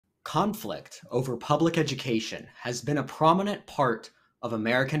Conflict over public education has been a prominent part of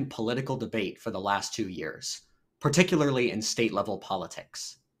American political debate for the last 2 years, particularly in state-level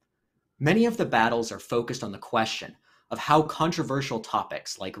politics. Many of the battles are focused on the question of how controversial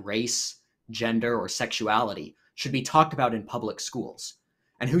topics like race, gender, or sexuality should be talked about in public schools,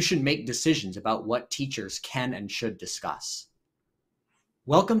 and who should make decisions about what teachers can and should discuss.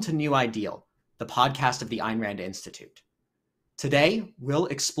 Welcome to New Ideal, the podcast of the Ayn Rand Institute. Today, we'll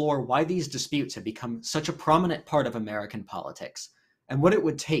explore why these disputes have become such a prominent part of American politics and what it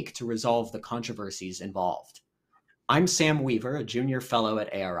would take to resolve the controversies involved. I'm Sam Weaver, a junior fellow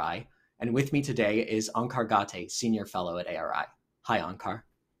at ARI, and with me today is Onkar Ghate, senior fellow at ARI. Hi, Onkar.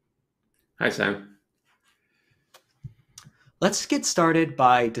 Hi, Sam. Let's get started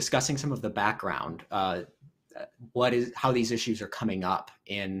by discussing some of the background, how these issues are coming up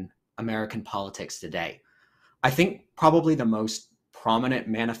in American politics today. I think probably the most prominent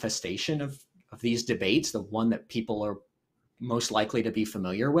manifestation of these debates, the one that people are most likely to be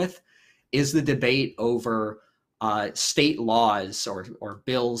familiar with, is the debate over state laws or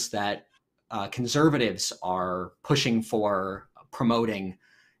bills that conservatives are pushing for, promoting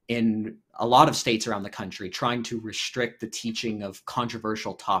in a lot of states around the country, trying to restrict the teaching of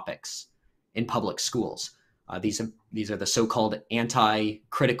controversial topics in public schools. These are the so-called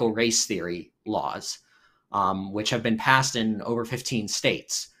anti-critical race theory laws, which have been passed in over 15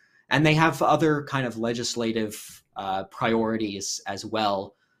 states. And they have other kind of legislative priorities as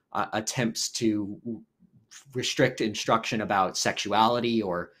well, attempts to restrict instruction about sexuality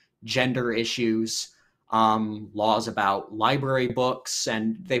or gender issues, laws about library books,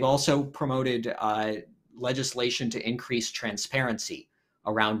 and they've also promoted legislation to increase transparency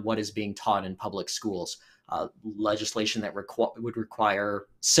around what is being taught in public schools. Legislation that would require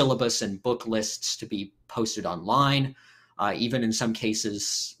syllabus and book lists to be posted online, even in some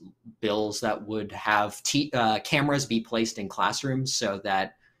cases, bills that would have cameras be placed in classrooms so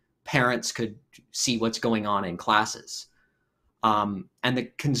that parents could see what's going on in classes. And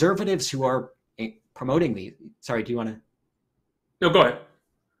the conservatives who are promoting these, sorry, do you want to? No, go ahead.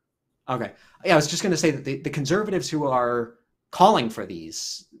 Okay. Yeah, I was just going to say that the conservatives who are calling for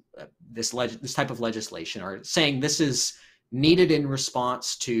this type of legislation are saying this is needed in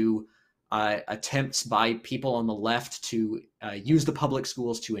response to attempts by people on the left to use the public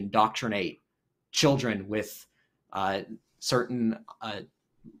schools to indoctrinate children with certain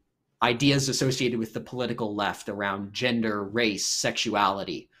ideas associated with the political left around gender, race,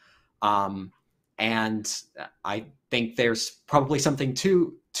 sexuality. And I think there's probably something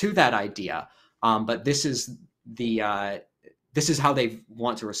to that idea. But this is how they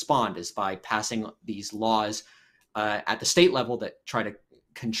want to respond, is by passing these laws at the state level that try to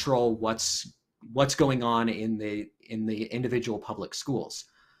control what's going on in the individual public schools.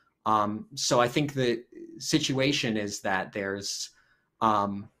 So I think the situation is that there's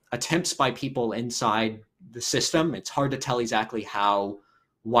attempts by people inside the system. It's hard to tell exactly how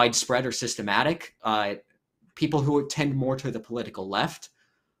widespread or systematic. People who tend more to the political left,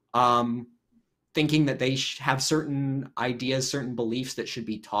 thinking that they have certain ideas, certain beliefs that should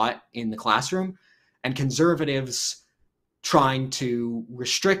be taught in the classroom, and conservatives trying to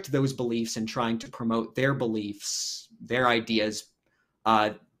restrict those beliefs and trying to promote their beliefs, their ideas,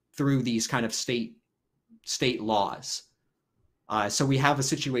 through these kind of state laws. So we have a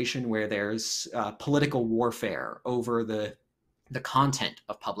situation where there's political warfare over the content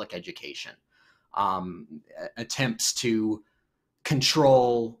of public education, attempts to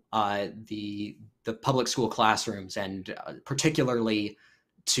control the public school classrooms, and particularly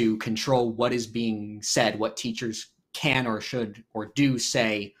to control what is being said, what teachers can or should or do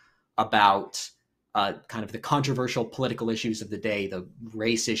say about kind of the controversial political issues of the day, the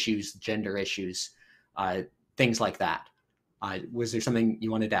race issues, gender issues, things like that. Was there something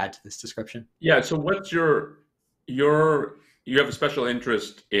you wanted to add to this description? Yeah. So what's you have a special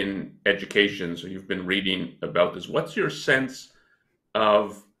interest in education, so you've been reading about this. What's your sense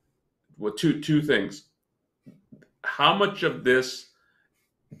of, well, two things. How much of this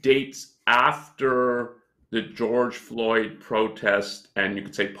dates after the George Floyd protest, and you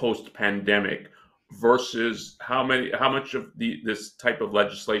could say post-pandemic, versus how much of this type of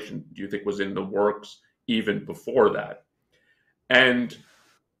legislation do you think was in the works even before that? And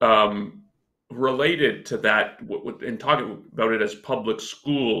related to that, in talking about it as public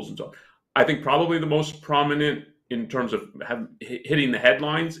schools and so on, I think probably the most prominent in terms of hitting the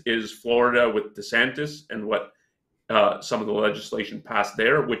headlines is Florida with DeSantis and what some of the legislation passed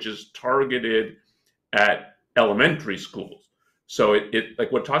there, which is targeted at elementary schools. So it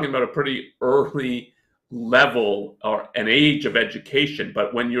like we're talking about a pretty early level or an age of education.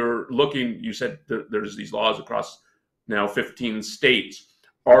 But when you're looking, you said there's these laws across now 15 states.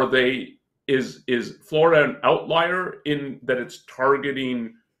 Are they, is Florida an outlier in that it's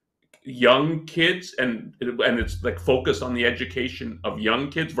targeting young kids and it's like focused on the education of young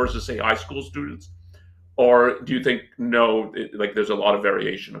kids versus say high school students? Or do you think no, like there's a lot of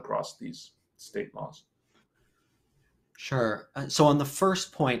variation across these state laws? Sure. So on the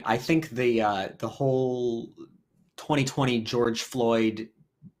first point, I think the whole 2020 George Floyd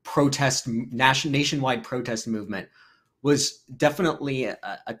nationwide protest movement was definitely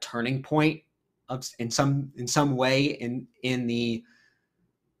a turning point in some way in the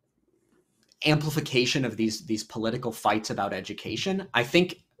amplification of these political fights about education. I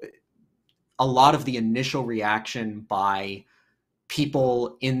think a lot of the initial reaction by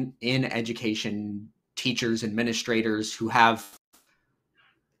people in education, teachers, administrators who have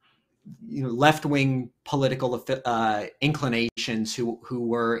left-wing political inclinations, who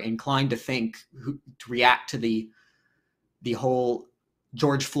were inclined to react to the whole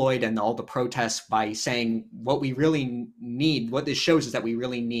George Floyd and all the protests by saying what this shows is that we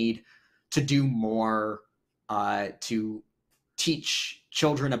really need to do more to teach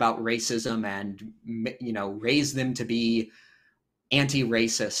children about racism and raise them to be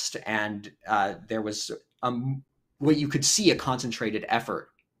anti-racist. And there was what you could see a concentrated effort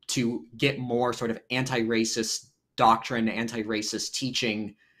to get more sort of anti-racist doctrine, anti-racist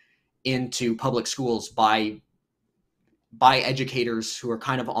teaching into public schools by educators who are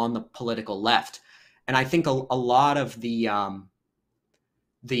kind of on the political left. And I think a lot of the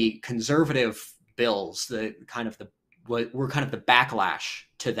conservative bills, were kind of the backlash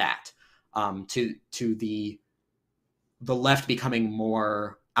to that, to the left becoming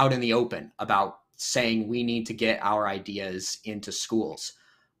more out in the open about saying we need to get our ideas into schools.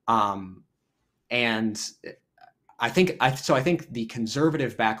 And I think the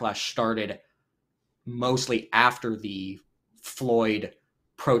conservative backlash started mostly after the Floyd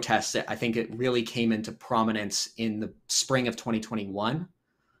protests. I think it really came into prominence in the spring of 2021.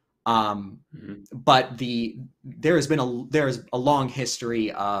 But there is a long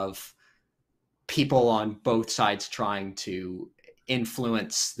history of people on both sides trying to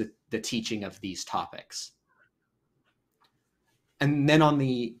influence the teaching of these topics. And then on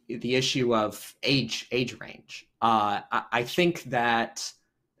the issue of age range, I think that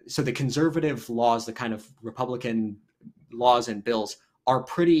the conservative laws, the kind of Republican laws and bills, are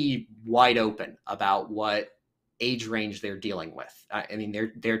pretty wide open about what age range they're dealing with. I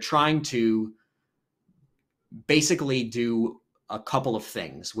mean, they're trying to basically do a couple of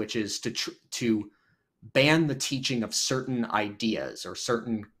things, which is to ban the teaching of certain ideas or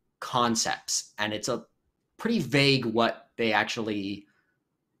certain concepts, and it's a pretty vague what those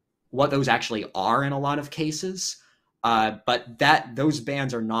actually are in a lot of cases. But those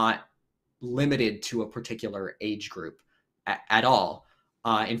bans are not limited to a particular age group at all.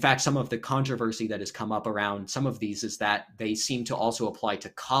 In fact, some of the controversy that has come up around some of these is that they seem to also apply to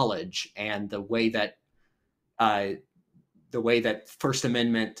college, and the way that First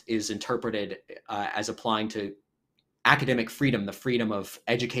Amendment is interpreted as applying to academic freedom, the freedom of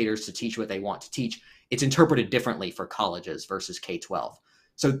educators to teach what they want to teach, it's interpreted differently for colleges versus K-12.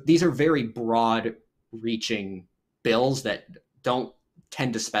 So these are very broad-reaching bills that don't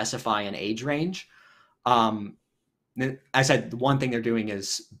tend to specify an age range. As I said, the one thing they're doing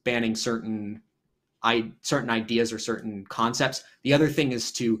is banning certain ideas or certain concepts. The other thing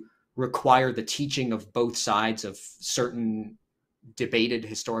is to require the teaching of both sides of certain debated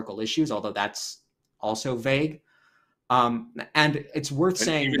historical issues, although that's also vague. And it's worth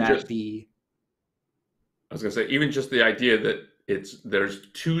saying that I was going to say, even just the idea that there's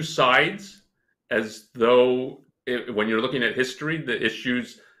two sides, as though when you're looking at history, the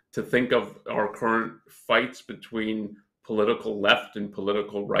issues to think of our current fights between political left and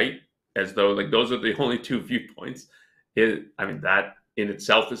political right, as though like those are the only two viewpoints. That in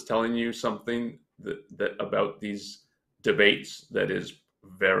itself is telling you something that about these debates that is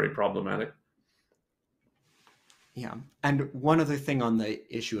very problematic. Yeah. And one other thing on the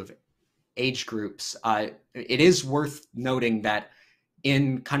issue of age groups, it is worth noting that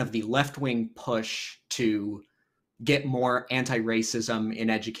in kind of the left-wing push to get more anti-racism in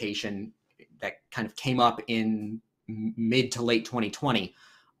education that kind of came up in mid to late 2020,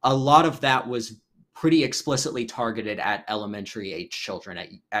 a lot of that was pretty explicitly targeted at elementary age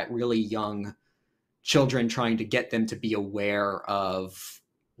children, at really young children, trying to get them to be aware of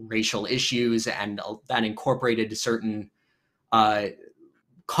racial issues, and that incorporated certain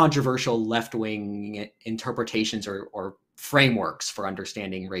controversial left-wing interpretations or frameworks for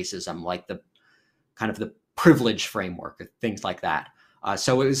understanding racism, like the kind of the privilege framework, things like that.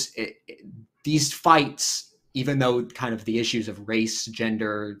 So these fights, even though kind of the issues of race,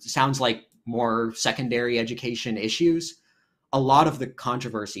 gender, sounds like more secondary education issues, a lot of the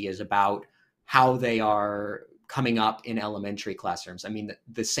controversy is about how they are coming up in elementary classrooms. I mean,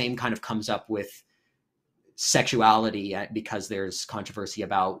 the same kind of comes up with sexuality, because there's controversy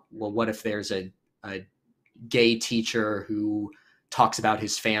about, well, what if there's a gay teacher who talks about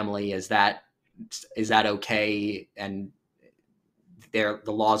his family? Is that okay? And the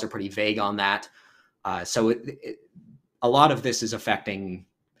laws are pretty vague on that. So a lot of this is affecting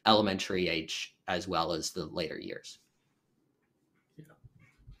elementary age as well as the later years. Yeah.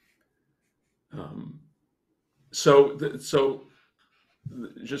 So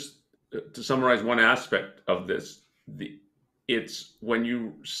just to summarize one aspect of this, it's when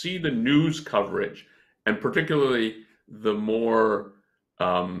you see the news coverage, and particularly the more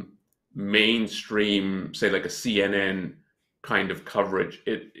mainstream, say like a CNN kind of coverage,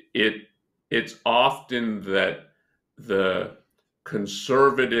 it's often that the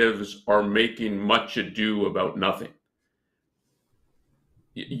conservatives are making much ado about nothing.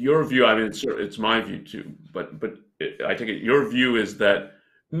 Your view, I mean, it's my view too, but I take it your view is that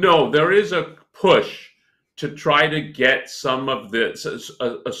no, there is a push to try to get some of this,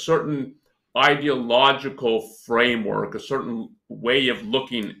 a certain ideological framework, a certain way of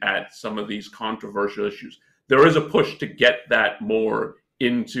looking at some of these controversial issues. There is a push to get that more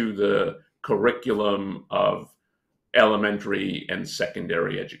into the curriculum of elementary and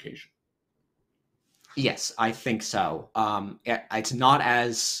secondary education. Yes, I think so. It's not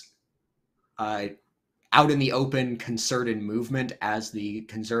as out in the open concerted movement as the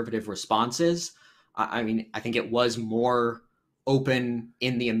conservative response is. I mean, I think it was more open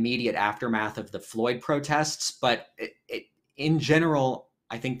in the immediate aftermath of the Floyd protests, but in general,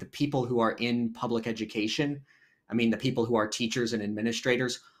 I think the people who are in public education, I mean, the people who are teachers and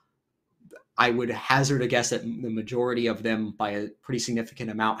administrators, I would hazard a guess that the majority of them, by a pretty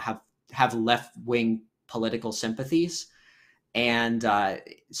significant amount, have left-wing political sympathies. And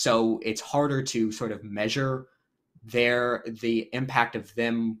so it's harder to sort of measure the impact of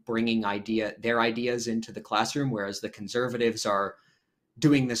them bringing their ideas into the classroom, whereas the conservatives are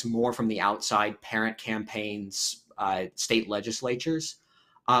doing this more from the outside, parent campaigns, state legislatures.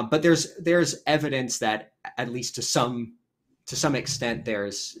 But there's evidence that, at least to some extent,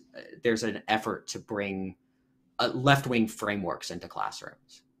 there's an effort to bring left-wing frameworks into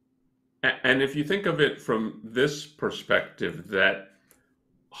classrooms. And if you think of it from this perspective, that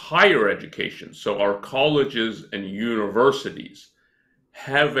higher education, so our colleges and universities,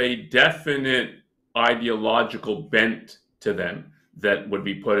 have a definite ideological bent to them that would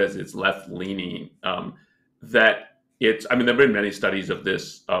be put as its left-leaning. I mean, there have been many studies of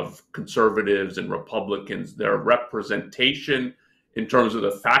this, of conservatives and Republicans, their representation in terms of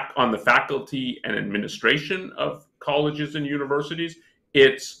on the faculty and administration of colleges and universities.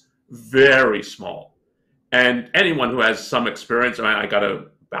 It's very small. And anyone who has some experience, I got a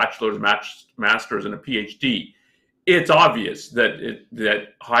bachelor's, master's, and a PhD, it's obvious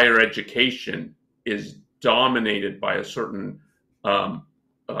that higher education is dominated by a certain,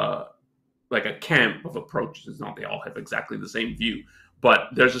 like a camp of approaches. It's not they all have exactly the same view, but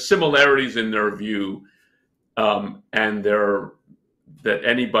there's a similarities in their view, and that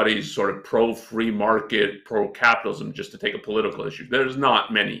anybody's sort of pro-free market, pro-capitalism, just to take a political issue. There's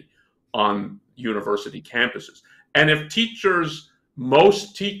not many on university campuses. And if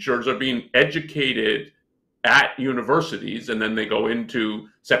most teachers are being educated at universities, and then they go into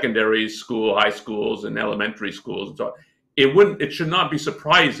secondary school, high schools, and elementary schools, and so on, it should not be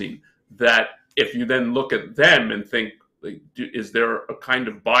surprising that if you then look at them and think, is there a kind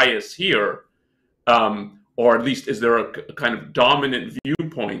of bias here? Or at least, is there a kind of dominant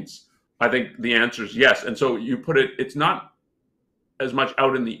viewpoints? I think the answer is yes. And so you put it's not as much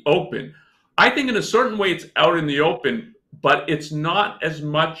out in the open. I think in a certain way it's out in the open, but it's not as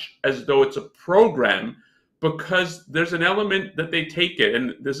much as though it's a program, because there's an element that they take it,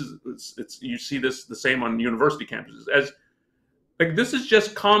 and you see this the same on university campuses, as like, this is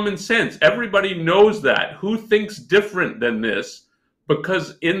just common sense. Everybody knows that. Who thinks different than this?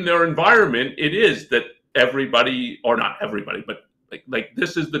 Because in their environment, it is that everybody, or not everybody, but like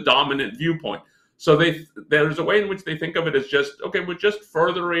this is the dominant viewpoint. So there's a way in which they think of it as just, okay, we're just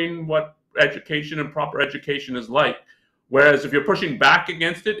furthering what education and proper education is like. Whereas if you're pushing back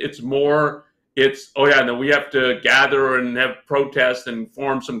against it, oh yeah, no, we have to gather and have protests and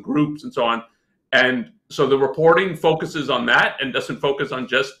form some groups and so on. And so the reporting focuses on that and doesn't focus on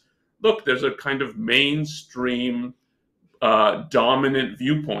just, look, there's a kind of mainstream dominant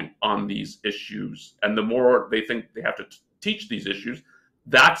viewpoint on these issues, and the more they think they have to teach these issues,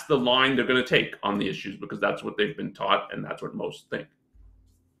 that's the line they're going to take on the issues, because that's what they've been taught and that's what most think.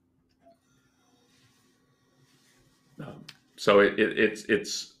 So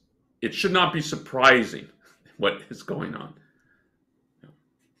it should not be surprising what is going on.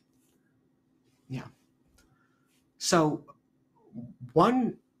 Yeah. So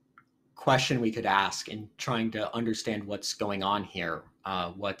one question we could ask in trying to understand what's going on here,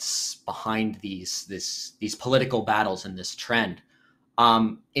 what's behind these political battles and this trend,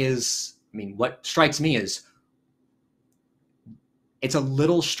 is, I mean, what strikes me is it's a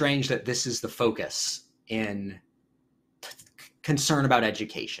little strange that this is the focus in concern about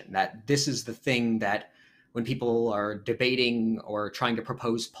education, that this is the thing that when people are debating or trying to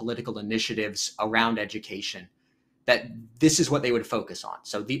propose political initiatives around education, that this is what they would focus on.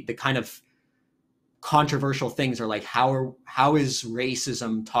 So the kind of controversial things are like, how is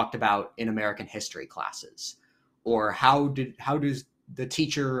racism talked about in American history classes? Or how does the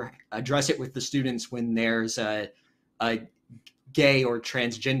teacher address it with the students when there's a gay or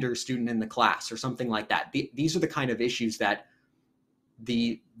transgender student in the class, or something like that? These are the kind of issues that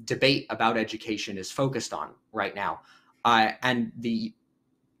the debate about education is focused on right now. And the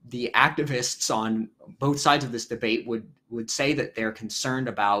activists on both sides of this debate would say that they're concerned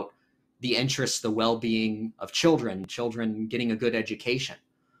about the interests, the well-being of children getting a good education.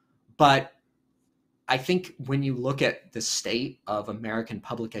 But I think when you look at the state of American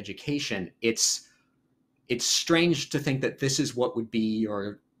public education, it's strange to think that this is what would be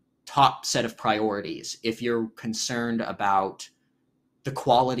your top set of priorities if you're concerned about the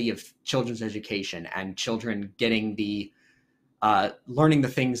quality of children's education and children getting the learning the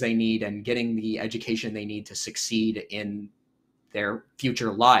things they need and getting the education they need to succeed in their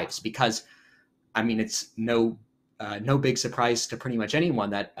future lives. Because, I mean, it's no big surprise to pretty much anyone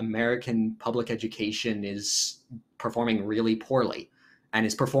that American public education is performing really poorly, and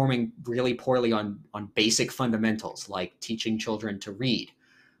is performing really poorly on basic fundamentals like teaching children to read.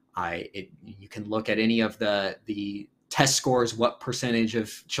 You can look at any of the test scores, what percentage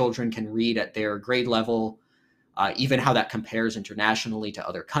of children can read at their grade level, even how that compares internationally to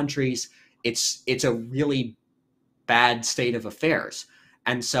other countries. It's a really bad state of affairs.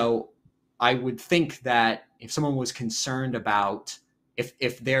 And so I would think that if someone was concerned about,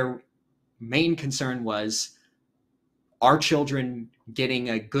 if their main concern was, are children getting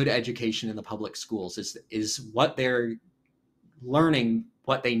a good education in the public schools? Is what they're learning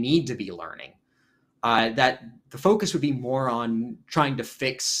what they need to be learning? That the focus would be more on trying to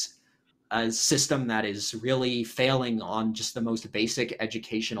fix a system that is really failing on just the most basic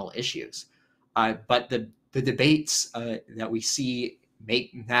educational issues. But the debates that we see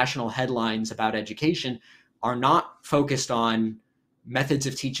make national headlines about education are not focused on methods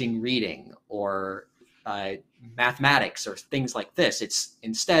of teaching reading or mathematics or things like this. It's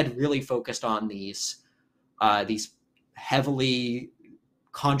instead really focused on these heavily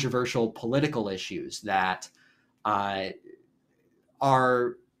controversial political issues that are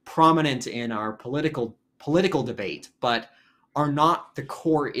prominent in our political debate, but are not the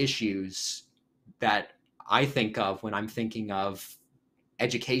core issues that I think of when I'm thinking of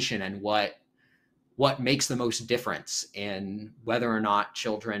education and what makes the most difference in whether or not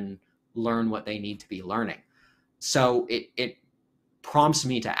children learn what they need to be learning. So it prompts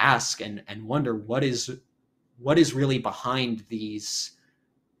me to ask and wonder what is really behind these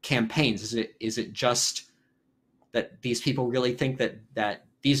campaigns. Is it just that these people really think that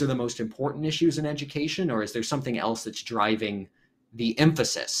these are the most important issues in education, or is there something else that's driving the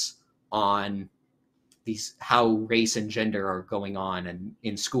emphasis on these, how race and gender are going on and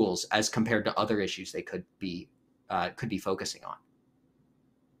in schools as compared to other issues they could be focusing on?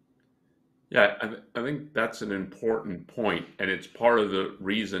 Yeah, I think that's an important point, and it's part of the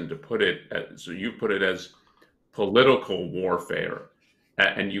reason to put it as, so you put it as political warfare,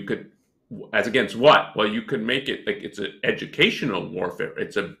 and you could, as against what? Well, you could make it like it's an educational warfare.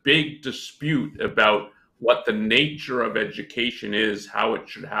 It's a big dispute about what the nature of education is, how it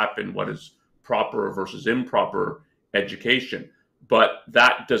should happen, what is proper versus improper education. But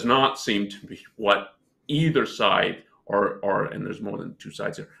that does not seem to be what either side, or and there's more than two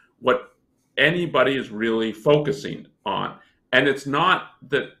sides here, what anybody is really focusing on. And it's not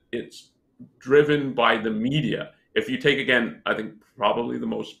that it's driven by the media. If you take, again, I think probably the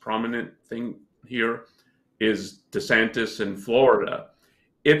most prominent thing here is DeSantis in Florida.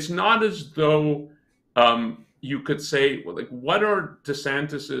 It's not as though you could say, well, like, what are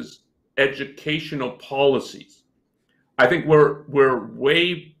DeSantis's educational policies? I think we're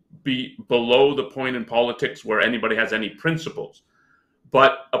way be below the point in politics where anybody has any principles.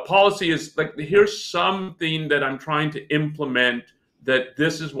 But a policy is like, here's something that I'm trying to implement, that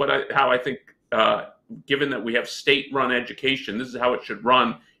this is how I think, given that we have state-run education, this is how it should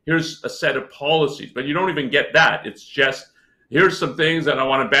run. Here's a set of policies, but you don't even get that. It's just, here's some things that I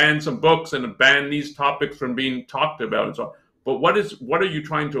want to ban some books and ban these topics from being talked about and so on. But what are you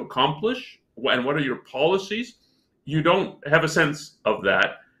trying to accomplish, and what are your policies? You don't have a sense of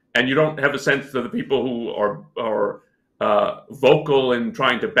that, and you don't have a sense of the people who are vocal in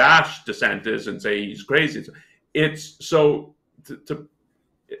trying to bash DeSantis and say he's crazy. It's so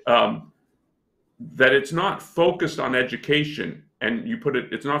that it's not focused on education, and you put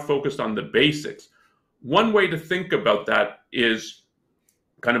it, it's not focused on the basics. One way to think about that is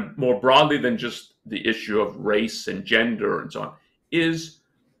kind of more broadly than just the issue of race and gender and so on, is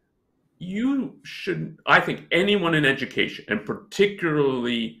you should, I think anyone in education, and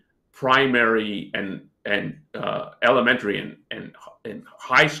particularly primary and elementary and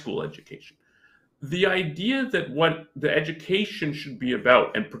high school education, the idea that what the education should be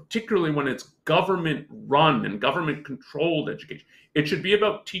about, and particularly when it's government run and government controlled education, it should be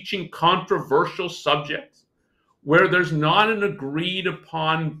about teaching controversial subjects where there's not an agreed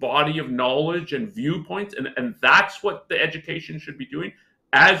upon body of knowledge and viewpoints, and that's what the education should be doing,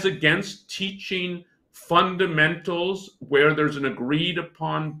 as against teaching fundamentals where there's an agreed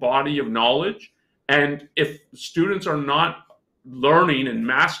upon body of knowledge. And if students are not learning and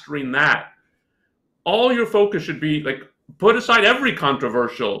mastering that, all your focus should be like, put aside every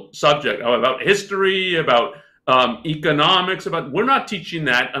controversial subject about history, about economics, we're not teaching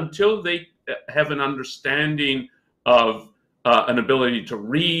that until they have an understanding of an ability to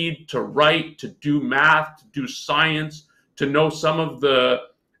read, to write, to do math, to do science, to know some of the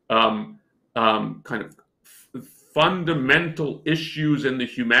kind of fundamental issues in the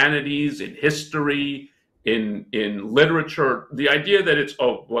humanities, in history, in literature. The idea that it's,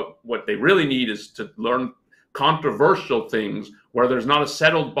 what they really need is to learn controversial things where there's not a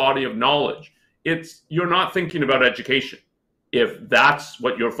settled body of knowledge. You're not thinking about education if that's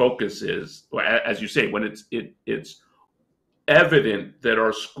what your focus is. As you say, when it's evident that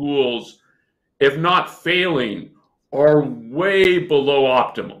our schools, if not failing, are way below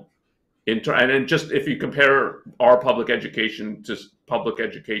optimal. And just if you compare our public education to public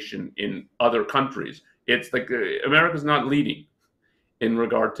education in other countries, it's like America's not leading in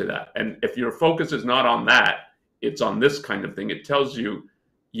regard to that. And if your focus is not on that, it's on this kind of thing. It tells you,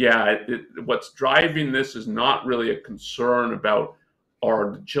 what's driving this is not really a concern about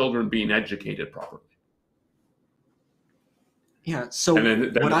our children being educated properly. Yeah. So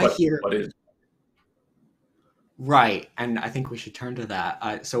what I hear, what is right, and I think we should turn to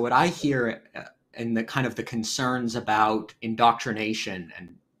that. So what I hear in the kind of the concerns about indoctrination,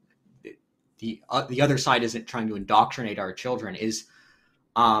 and the other side isn't trying to indoctrinate our children, is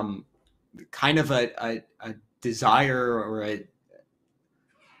kind of a desire or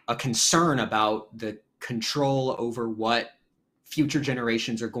a concern about the control over what future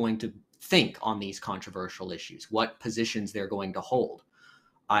generations are going to think on these controversial issues, what positions they're going to hold.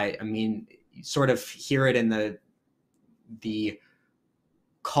 I mean, you sort of hear it in the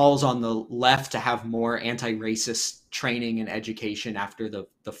calls on the left to have more anti-racist training and education after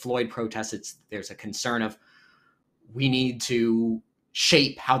the Floyd protests. There's a concern of, we need to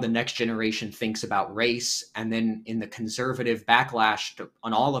shape how the next generation thinks about race. And then in the conservative backlash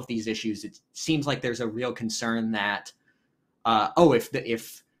on all of these issues, it seems like there's a real concern that,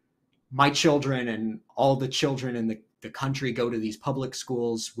 if my children and all the children in the country go to these public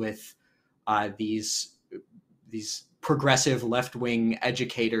schools with these progressive left-wing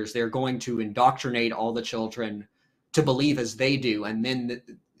educators, they're going to indoctrinate all the children to believe as they do. And then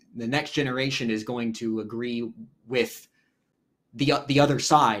the next generation is going to agree with the other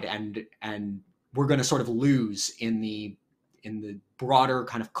side, and we're going to sort of lose in the broader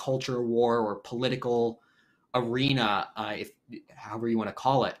kind of culture war or political arena, if however you want to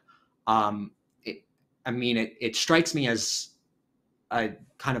call it. It strikes me as a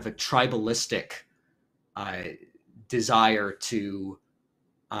kind of a tribalistic desire to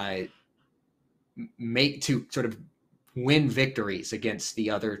sort of win victories against the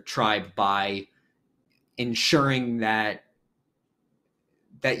other tribe by ensuring that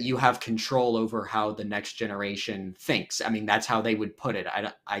you have control over how the next generation thinks. I mean, that's how they would put it.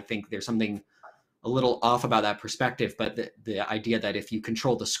 I think there's something a little off about that perspective, but the idea that if you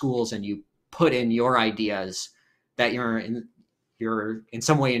control the schools and you put in your ideas, that you're in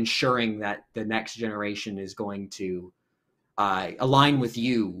some way ensuring that the next generation is going to align with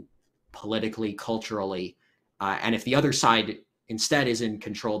you politically, culturally. And if the other side instead is in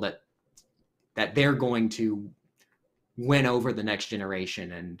control, that they're going to win over the next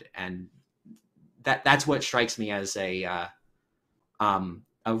generation, and that's what strikes me as a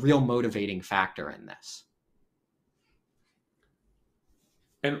real motivating factor in this.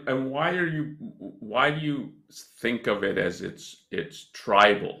 And why do you think of it as it's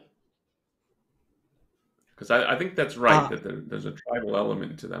tribal? Because I think that's right, that there's a tribal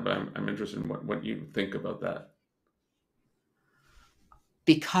element to that, but I'm interested in what you think about that.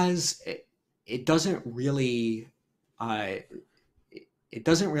 Because it doesn't really uh, it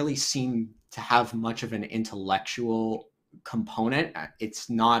doesn't really seem to have much of an intellectual component. It's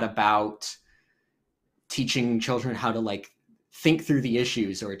not about teaching children how to like think through the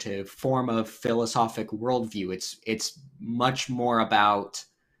issues or to form a philosophic worldview. It's much more about,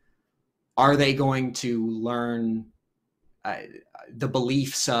 are they going to learn uh, the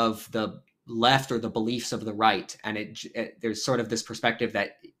beliefs of the left or the beliefs of the right? And there's sort of this perspective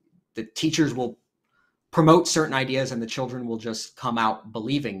that the teachers will promote certain ideas and the children will just come out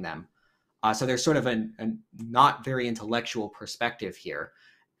believing them. So there's sort of a not very intellectual perspective here.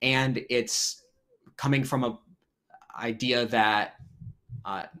 And it's coming from a idea that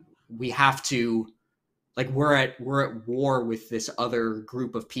we have to, like, we're at war with this other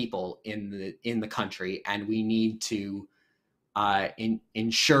group of people in the country, and we need to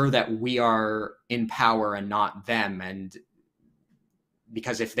ensure that we are in power and not them. And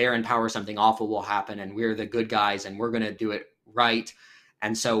because if they're in power, something awful will happen, and we're the good guys and we're going to do it right.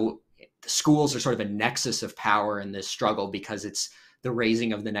 And so the schools are sort of a nexus of power in this struggle, because it's the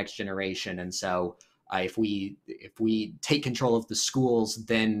raising of the next generation. And so if we take control of the schools,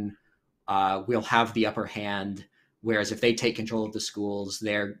 then we'll have the upper hand. Whereas if they take control of the schools,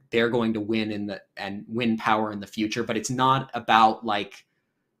 they're going to win and win power in the future. But it's not about like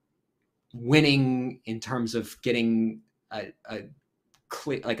winning in terms of getting a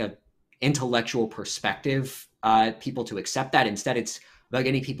intellectual perspective, people to accept that. Instead, it's about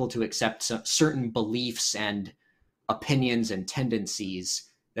getting people to accept certain beliefs and opinions and tendencies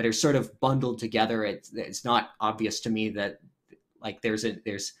that are sort of bundled together. It's not obvious to me that like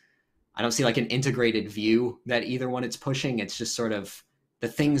I don't see like an integrated view that either one it's pushing. It's just sort of the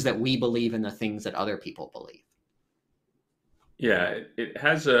things that we believe and the things that other people believe. Yeah, it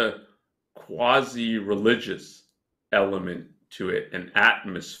has a quasi-religious element to it, an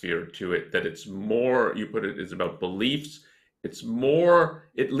atmosphere to it, that it's more, you put it, is about beliefs. It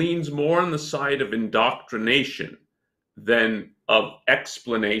leans more on the side of indoctrination than of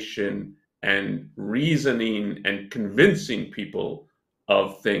explanation and reasoning and convincing people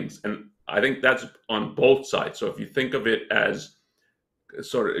of things. And I think that's on both sides. So if you think of it as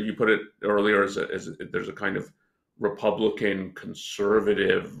sort of, you put it earlier as there's a kind of Republican,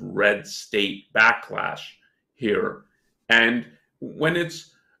 conservative, red state backlash here. And when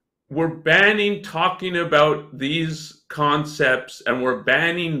we're banning talking about these concepts and we're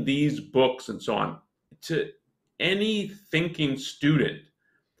banning these books and so on, to any thinking student,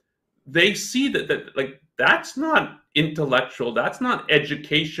 they see that like that's not intellectual, that's not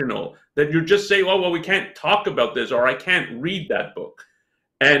educational, that you're just saying, oh, well, we can't talk about this, or I can't read that book.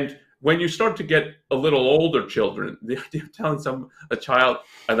 And when you start to get a little older children, the idea of telling a child,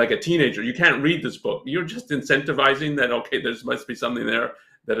 like a teenager, you can't read this book, you're just incentivizing that, okay, there must be something there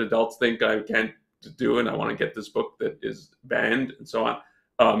that adults think I can't do, and I want to get this book that is banned, and so on.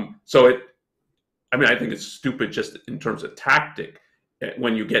 I think it's stupid just in terms of tactic.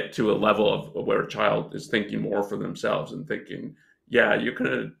 When you get to a level of where a child is thinking more for themselves and thinking, yeah, you're going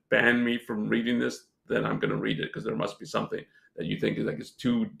to ban me from reading this, then I'm going to read it because there must be something that you think is like it's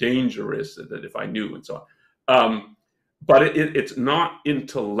too dangerous that if I knew, and so on. But it's not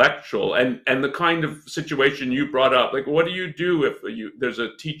intellectual, and the kind of situation you brought up, like what do you do if there's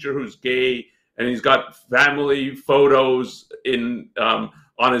a teacher who's gay and he's got family photos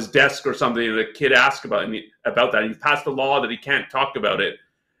on his desk or something, and a kid asks about that, and you've passed a law that he can't talk about it,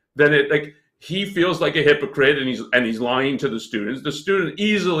 then he feels like a hypocrite, and he's lying to the students. The student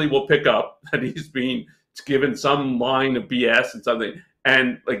easily will pick up that he's being given some line of BS and something,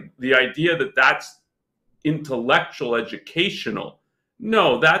 and like the idea that that's intellectual, educational,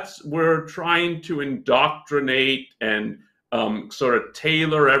 no, we're trying to indoctrinate and sort of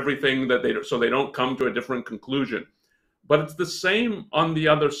tailor everything so they don't come to a different conclusion. But it's the same on the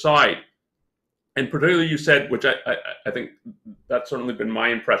other side. And particularly you said, which I think that's certainly been my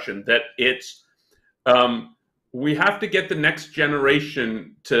impression, that it's we have to get the next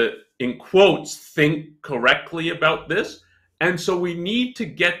generation to, in quotes, think correctly about this. And so we need to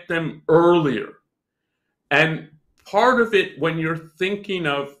get them earlier. And part of it, when you're thinking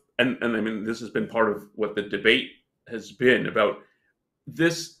of, and I mean, this has been part of what the debate has been about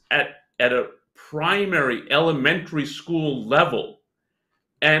this at a primary elementary school level.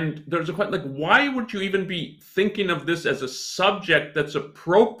 And there's a question like, why would you even be thinking of this as a subject that's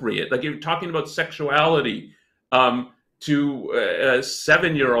appropriate? Like, you're talking about sexuality to a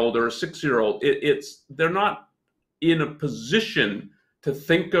 7-year-old or a 6-year-old. It's they're not in a position to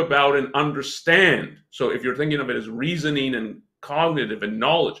think about and understand. So if you're thinking of it as reasoning and cognitive and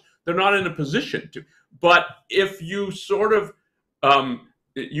knowledge, they're not in a position to. But if you sort of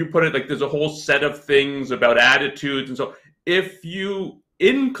you put it like there's a whole set of things about attitudes, and so if you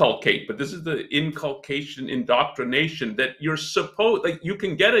inculcate, but this is the inculcation, indoctrination, that you're supposed, like, you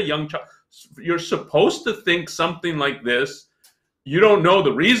can get a young child, you're supposed to think something like this. You don't know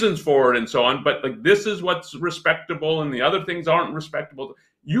the reasons for it and so on, but like, this is what's respectable and the other things aren't respectable.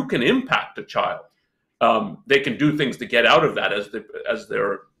 You can impact a child. They can do things to get out of that as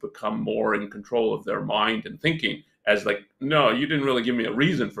they're become more in control of their mind and thinking, as like, no, you didn't really give me a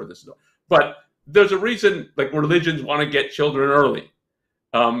reason for this. But there's a reason, like, religions want to get children early.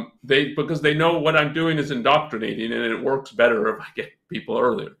 Because they know what I'm doing is indoctrinating, and it works better if I get people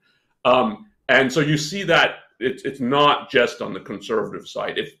earlier. And so you see that it's not just on the conservative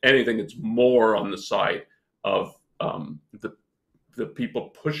side. If anything, it's more on the side of the people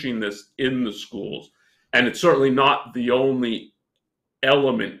pushing this in the schools. And it's certainly not the only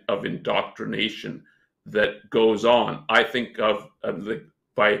element of indoctrination that goes on. I think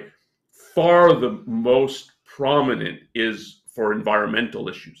by far the most prominent is for environmental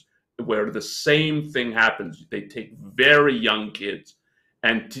issues, where the same thing happens. They take very young kids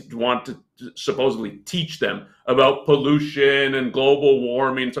and want to supposedly teach them about pollution and global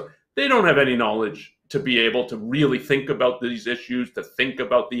warming. So they don't have any knowledge to be able to really think about these issues, to think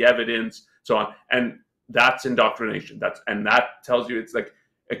about the evidence, so on. And that's indoctrination. That tells you, it's like,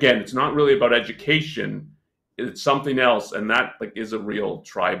 again, it's not really about education. It's something else, and that, like, is a real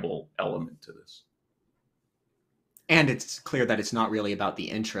tribal element to this. And it's clear that it's not really about the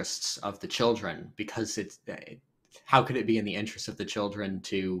interests of the children, because how could it be in the interest of the children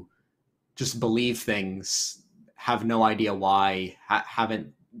to just believe things, have no idea why,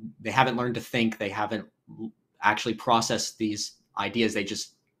 they haven't learned to think, they haven't actually processed these ideas. They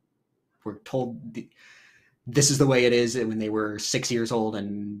just were told this is the way it is when they were 6 years old,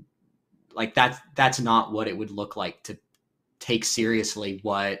 and like that's not what it would look like to take seriously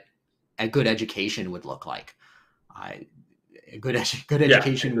what a good education would look like. A good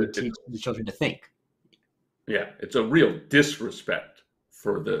education would teach the children to think. Yeah, it's a real disrespect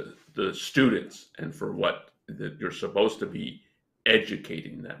for the students and for what you're supposed to be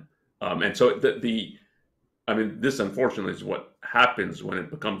educating them. And so I mean, this unfortunately is what happens when it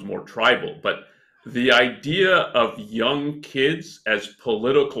becomes more tribal. But the idea of young kids as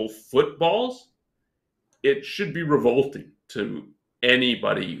political footballs, it should be revolting to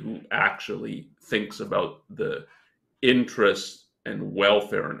anybody who actually thinks about the interests and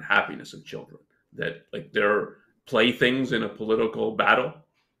welfare and happiness of children, that, like, they're playthings in a political battle.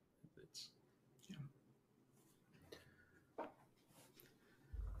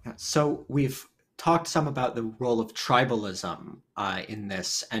 So we've talked some about the role of tribalism in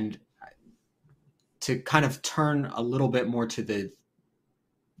this, and to kind of turn a little bit more to the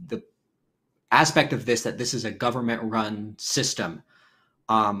aspect of this, that this is a government-run system.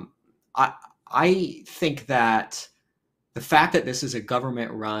 I think that the fact that this is a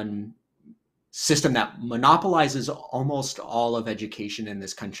government-run system that monopolizes almost all of education in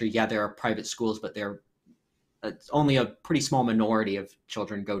this country. Yeah, there are private schools, but it's only a pretty small minority of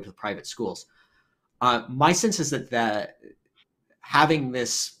children go to private schools. My sense is that having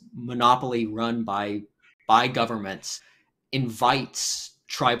this monopoly run by governments invites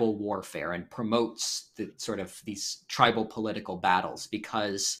tribal warfare and promotes the sort of these tribal political battles,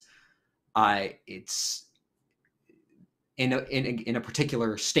 because it's in a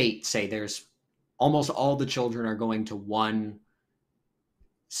particular state, say there's almost all the children are going to one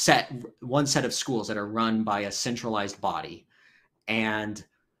set of schools that are run by a centralized body, and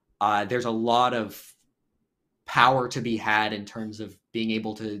there's a lot of power to be had in terms of being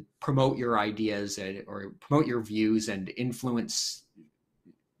able to promote your ideas or promote your views and influence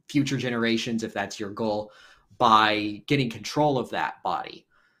future generations, if that's your goal, by getting control of that body.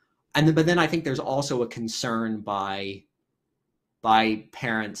 But then I think there's also a concern by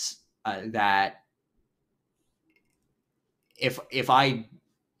parents that if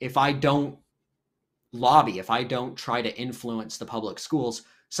I don't lobby, if I don't try to influence the public schools,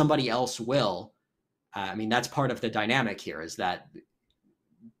 somebody else will. I mean, that's part of the dynamic here, is that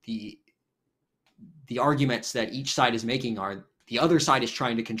the arguments that each side is making are, the other side is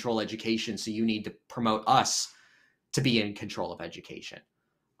trying to control education, so you need to promote us to be in control of education.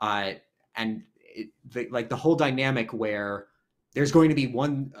 And the whole dynamic where there's going to be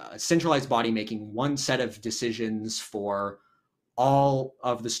one centralized body making one set of decisions for all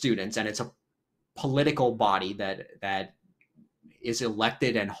of the students, and it's a political body that is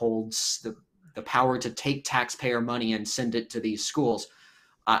elected and holds the power to take taxpayer money and send it to these schools.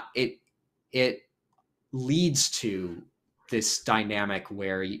 It leads to this dynamic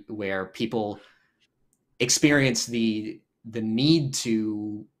where people experience the need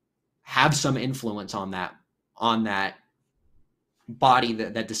to have some influence on that body,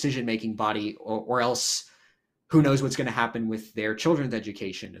 that decision-making body, or else who knows what's going to happen with their children's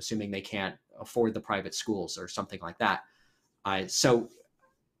education, assuming they can't afford the private schools or something like that. So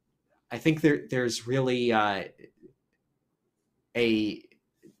I think there's really a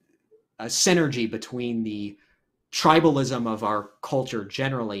synergy between the tribalism of our culture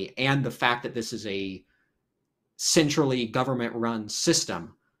generally and the fact that this is a centrally government-run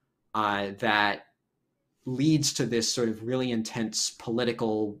system that leads to this sort of really intense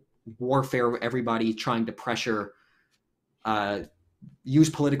political warfare, everybody trying to use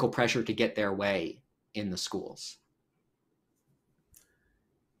political pressure to get their way in the schools.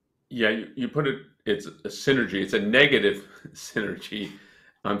 Yeah, you put it's a synergy. It's a negative synergy.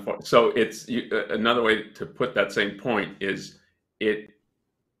 So it's another way to put that same point is it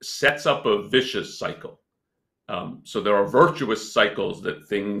sets up a vicious cycle. So there are virtuous cycles that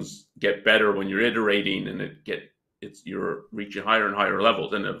things get better when you're iterating, and you're reaching higher and higher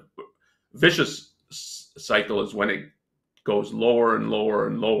levels. And a vicious cycle is when it goes lower and lower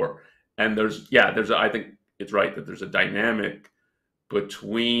and lower. And I think it's right that there's a dynamic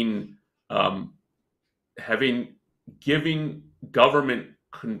between giving government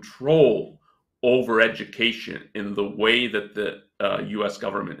control over education in the way that the U.S.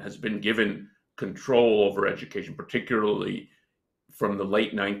 government has been given control over education, particularly from the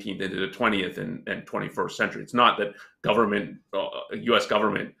late 19th into the 20th and 21st century. It's not that U.S.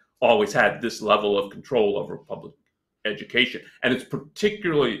 government always had this level of control over public education. And it's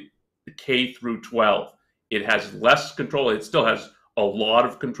particularly K through 12. It has less control. It still has a lot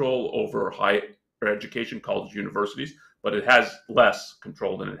of control over higher education, college, universities, but it has less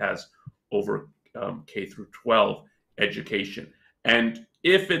control than it has over K through 12 education. And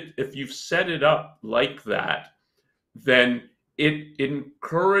if you've set it up like that, then it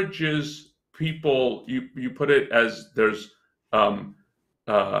encourages people. You put it as there's a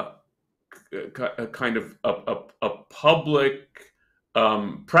kind of a public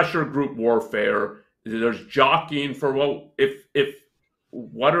pressure group warfare. There's jockeying for if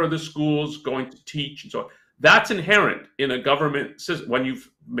what are the schools going to teach, and so on. That's inherent in a government system. When you've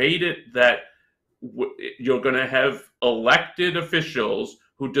made it that you're going to have elected officials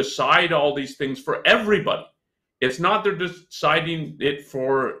who decide all these things for everybody. It's not they're deciding it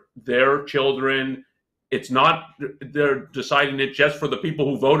for their children. It's not they're deciding it just for the people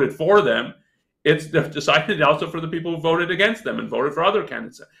who voted for them. They're deciding it also for the people who voted against them and voted for other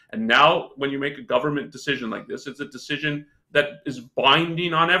candidates. And now when you make a government decision like this, it's a decision that is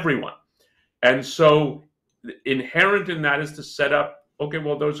binding on everyone. And so inherent in that is to set up, okay,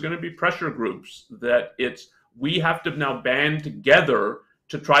 well, there's going to be pressure groups that we have to now band together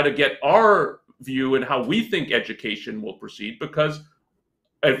to try to get our view and how we think education will proceed, because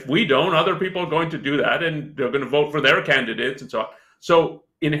if we don't, other people are going to do that and they're going to vote for their candidates and so on. So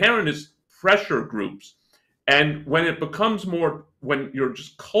inherent is pressure groups. And when your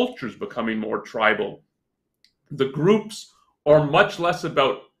just culture's becoming more tribal, the groups are much less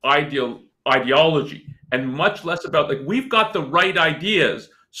about ideology and much less about, like, we've got the right ideas,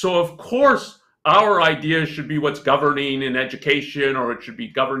 so of course our ideas should be what's governing in education, or it should be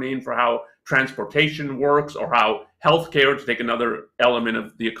governing for how transportation works, or how healthcare, to take another element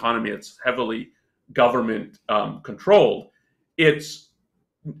of the economy that's heavily government controlled.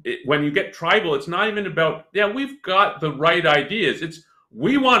 When you get tribal, it's not even about, we've got the right ideas. It's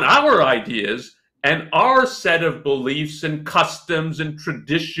we want our ideas and our set of beliefs and customs and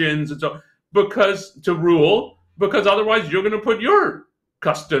traditions and so because otherwise you're going to put your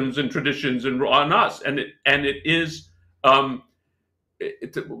customs and traditions on us. And it is to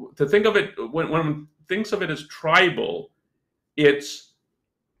think of it, when one thinks of it as tribal, it's,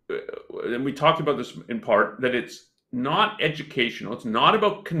 and we talked about this in part, that it's not educational. It's not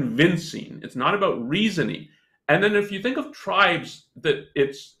about convincing. It's not about reasoning. And then if you think of tribes, that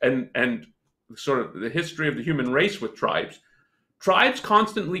it's, and sort of the history of the human race with tribes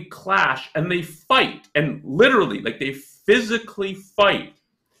constantly clash and they fight, and literally, like, they physically fight.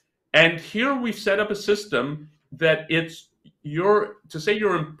 And here we've set up a system that to say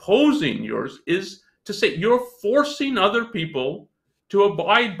you're imposing yours is to say you're forcing other people to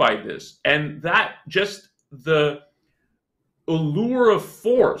abide by this. And that just the allure of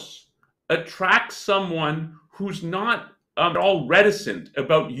force attracts someone who's not at all reticent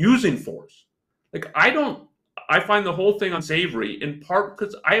about using force. Like, I find the whole thing unsavory, in part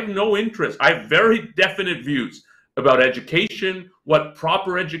because I have no interest. I have very definite views about education, what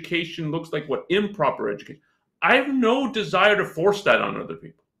proper education looks like, what improper education. I have no desire to force that on other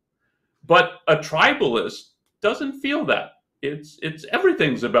people. But a tribalist doesn't feel that. It's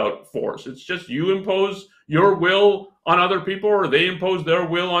everything's about force. It's just you impose your will on other people, or they impose their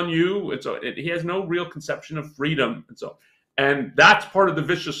will on you. He has no real conception of freedom, and that's part of the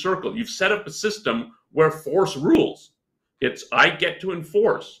vicious circle. You've set up a system where force rules. It's I get to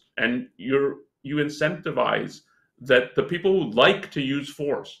enforce, and you incentivize that the people who like to use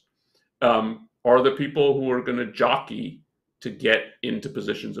force are the people who are going to jockey to get into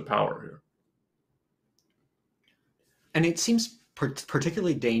positions of power here. And it seems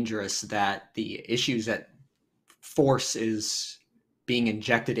particularly dangerous that the issues that force is being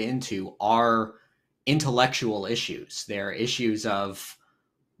injected into are intellectual issues. They're issues of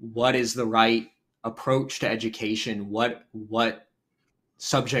what is the right approach to education, what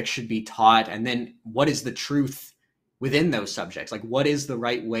subjects should be taught, and then what is the truth within those subjects. Like, what is the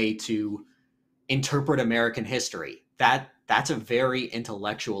right way to interpret American history? That's a very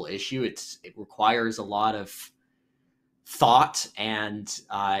intellectual issue. It requires a lot of thought, and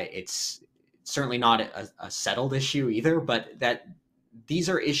it's certainly not a settled issue either, but that these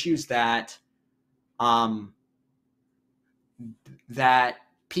are issues that that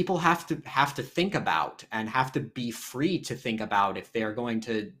people have to think about and have to be free to think about if they're going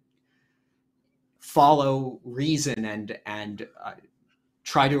to follow reason and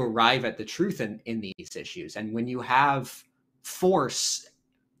try to arrive at the truth in these issues. And when you have force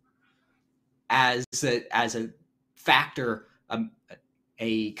as a factor,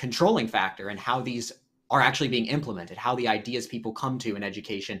 a controlling factor in how these are actually being implemented, how the ideas people come to in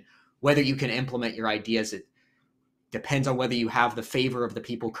education, whether you can implement your ideas, it depends on whether you have the favor of the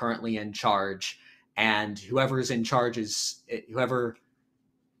people currently in charge, and whoever's in charge is whoever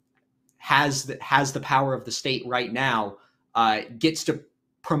has the power of the state right now gets to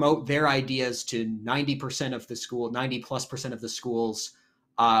promote their ideas to 90% of the school, 90+% of the schools,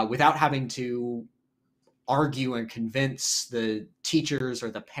 without having to argue and convince the teachers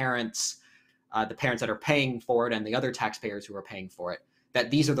or the parents that are paying for it and the other taxpayers who are paying for it, that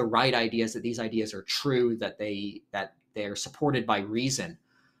these are the right ideas, that these ideas are true, that they're supported by reason.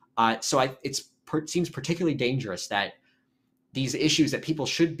 So it seems particularly dangerous that these issues that people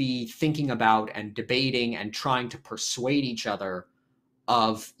should be thinking about and debating and trying to persuade each other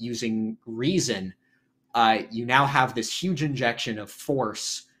of using reason, you now have this huge injection of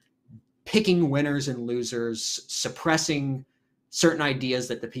force, picking winners and losers, suppressing certain ideas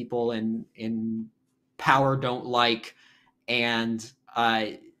that the people in power don't like, and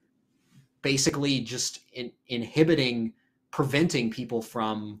basically just preventing people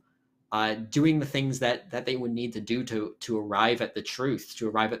from doing the things that they would need to do to arrive at the truth, to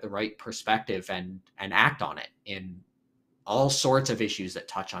arrive at the right perspective and act on it in all sorts of issues that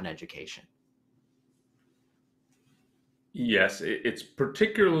touch on education. Yes, it's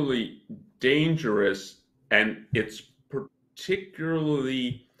particularly dangerous, and it's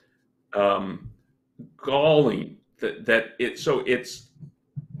particularly galling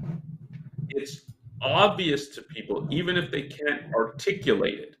it's obvious to people, even if they can't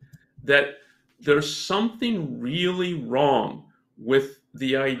articulate it, that there's something really wrong with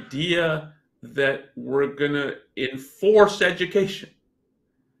the idea that we're going to enforce education.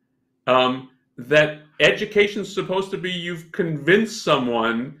 That education is supposed to be, you've convinced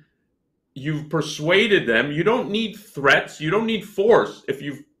someone, you've persuaded them. You don't need threats, you don't need force. If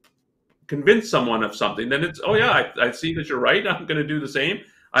you've convinced someone of something, then it's, oh yeah, I see that you're right, I'm going to do the same.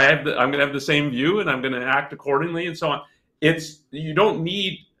 I'm going to have the same view, and I'm going to act accordingly, and so on. You don't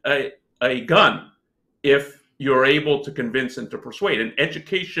need a gun if you're able to convince and to persuade. And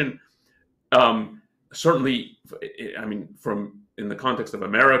education, certainly, I mean, in the context of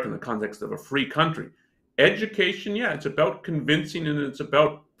America, in the context of a free country, education, yeah, it's about convincing and it's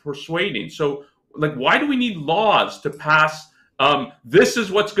about persuading. So, like, why do we need laws to pass? This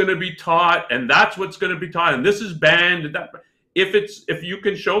is what's going to be taught, and that's what's going to be taught, and this is banned, and that. If you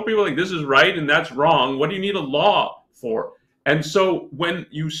can show people like this is right and that's wrong, what do you need a law for? And so when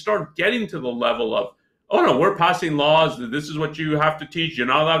you start getting to the level of, oh no, we're passing laws that this is what you have to teach, you're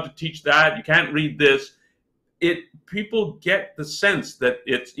not allowed to teach that, you can't read this, people get the sense that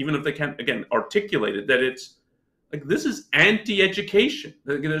it's, even if they can't, again, articulate it, that it's like this is anti-education.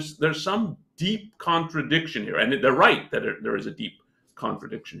 There's some deep contradiction here, and they're right that there is a deep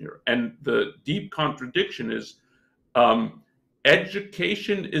contradiction here. And the deep contradiction is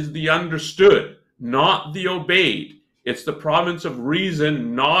education is the understood, not the obeyed. It's the province of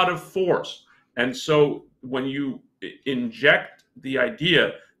reason, not of force. And so when you inject the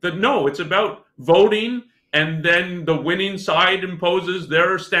idea that no, it's about voting, and then the winning side imposes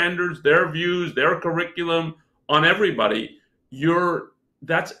their standards, their views, their curriculum on everybody,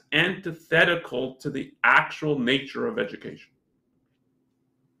 that's antithetical to the actual nature of education.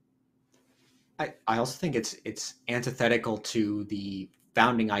 I also think it's antithetical to the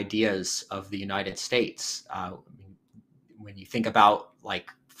founding ideas of the United States. When you think about like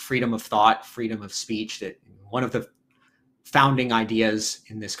freedom of thought, freedom of speech, that one of the founding ideas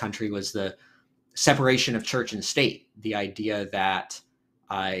in this country was the separation of church and state. The idea that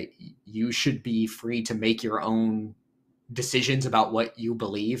you should be free to make your own decisions about what you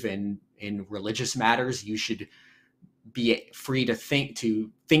believe in religious matters. You should be free to think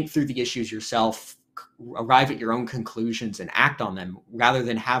through the issues yourself, arrive at your own conclusions and act on them, rather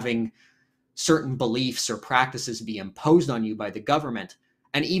than having certain beliefs or practices be imposed on you by the government,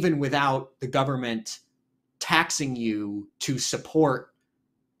 and even without the government taxing you to support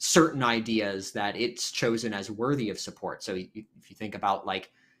certain ideas that it's chosen as worthy of support. So if you think about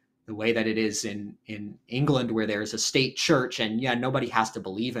like the way that it is in England, where there's a state church, and yeah, nobody has to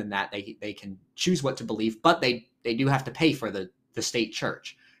believe in that. They can choose what to believe, but they do have to pay for the state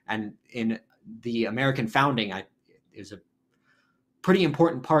church. And in the American founding, is a pretty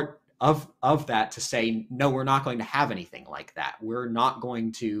important part of that to say, no, we're not going to have anything like that. We're not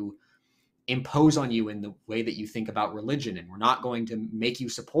going to impose on you in the way that you think about religion, and we're not going to make you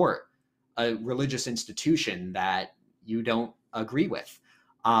support a religious institution that you don't agree with.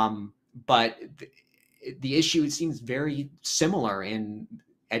 But the issue seems very similar in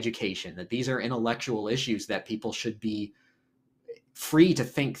education, that these are intellectual issues that people should be free to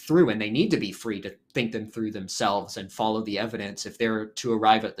think through, and they need to be free to think them through themselves and follow the evidence if they're to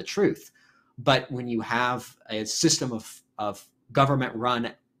arrive at the truth. But when you have a system of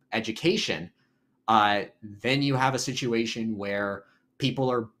government-run education, then you have a situation where people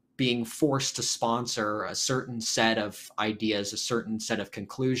are being forced to sponsor a certain set of ideas, a certain set of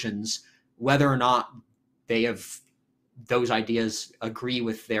conclusions, whether or not those ideas agree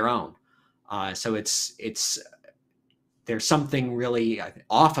with their own. So there's something really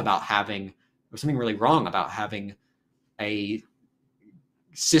off about having, or something really wrong about having a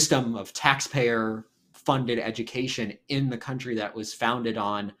system of taxpayer funded education in the country that was founded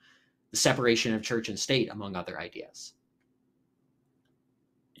on the separation of church and state, among other ideas.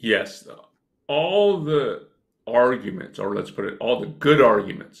 Yes, all the arguments, or let's put it, all the good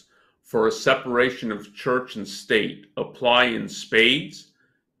arguments for a separation of church and state apply in spades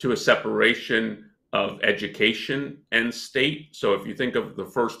to a separation of education and state. So if you think of the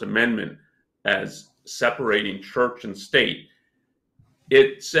First Amendment as separating church and state,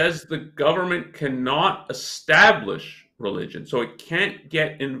 it says the government cannot establish religion. So it can't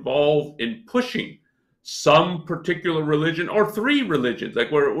get involved in pushing some particular religion or three religions. Like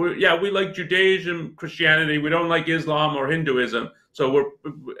we like Judaism, Christianity, we don't like Islam or Hinduism. So we're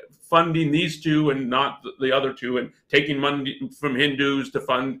funding these two and not the other two, and taking money from Hindus to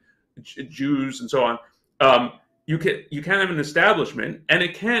fund Jews and so on. You can't have an establishment, and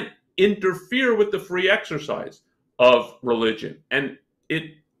it can't interfere with the free exercise of religion. And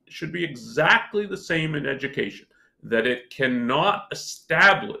it should be exactly the same in education, that it cannot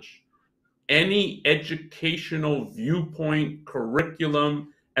establish any educational viewpoint,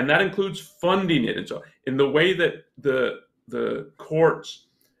 curriculum, and that includes funding it. And so in the way that the courts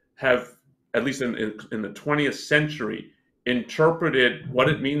have, at least in the 20th century, interpreted what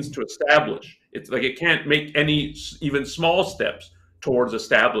it means to establish, it's like it can't make any even small steps towards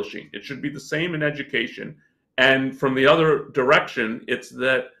establishing. It should be the same in education. And from the other direction, it's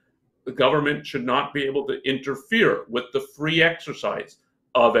that the government should not be able to interfere with the free exercise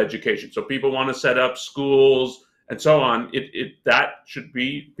of education. So people want to set up schools and so on. That should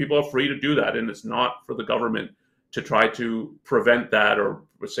be, people are free to do that, and it's not for the government to try to prevent that, or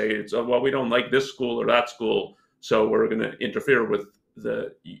say it's, oh, well, we don't like this school or that school, so we're going to interfere with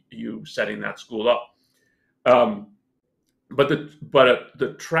you setting that school up. But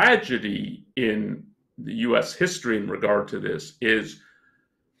the tragedy in the U.S. history in regard to this is,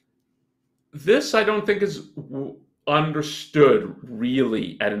 this I don't think is understood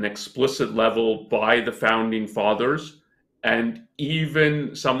really at an explicit level by the founding fathers, and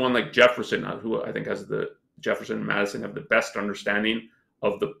even someone like Jefferson, who I think Jefferson and Madison have the best understanding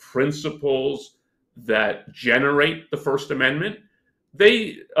of the principles that generate the First Amendment,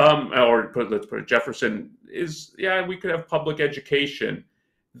 they, let's put it, Jefferson is, yeah, we could have public education.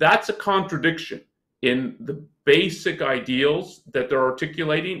 That's a contradiction in the basic ideals that they're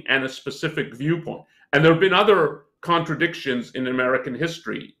articulating and a specific viewpoint. And there have been other contradictions in American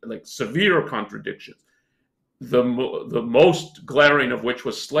history, like severe contradictions, the most glaring of which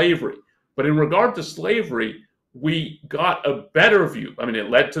was slavery. But in regard to slavery, we got a better view. I mean, it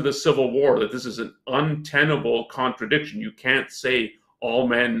led to the Civil War, that this is an untenable contradiction. You can't say all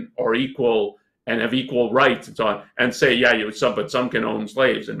men are equal and have equal rights and so on, and say, yeah, but some can own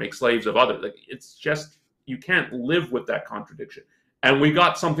slaves and make slaves of others. Like, it's just, you can't live with that contradiction. And we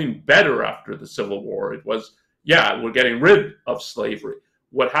got something better after the Civil War. It was, yeah, we're getting rid of slavery.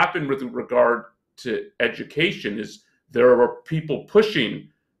 What happened with regard to education is there are people pushing,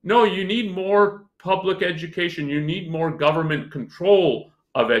 no, you need more public education, you need more government control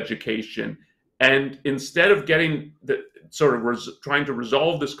of education. And instead of getting the sort of trying to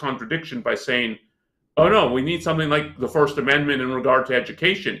resolve this contradiction by saying, oh no, we need something like the First Amendment in regard to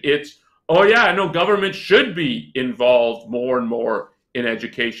education, it's, oh yeah, no, government should be involved more and more in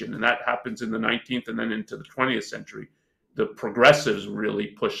education. And that happens in the 19th and then into the 20th century. The progressives really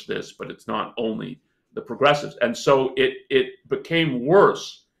push this, but it's not only the progressives. And so it became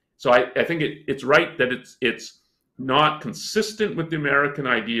worse. So I think it's right that it's not consistent with the American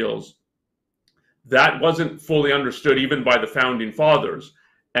ideals. That wasn't fully understood even by the founding fathers.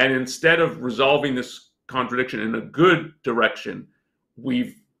 And instead of resolving this contradiction in a good direction,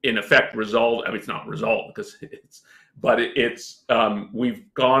 we've in effect resolved, I mean, it's not resolved because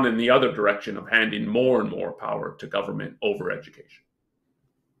we've gone in the other direction of handing more and more power to government over education.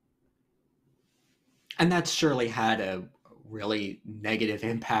 And that's surely had a really negative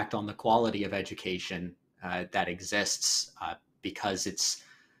impact on the quality of education that exists, because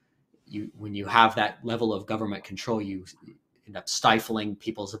when you have that level of government control, you end up stifling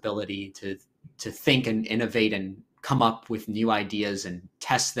people's ability to think and innovate and come up with new ideas and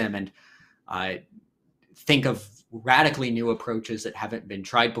test them and think of radically new approaches that haven't been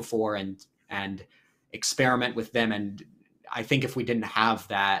tried before and experiment with them. And I think if we didn't have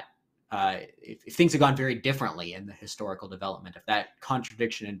that, if things had gone very differently in the historical development, if that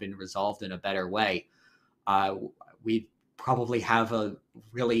contradiction had been resolved in a better way, we'd probably have a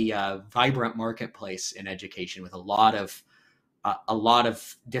really vibrant marketplace in education with a lot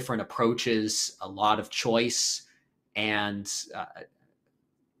of different approaches, a lot of choice, and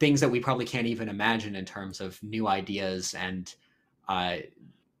things that we probably can't even imagine in terms of new ideas and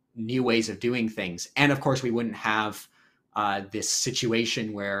new ways of doing things. And of course, we wouldn't have this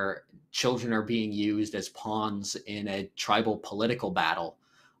situation where children are being used as pawns in a tribal political battle,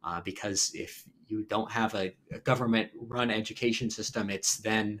 because if you don't have a government-run education system, it's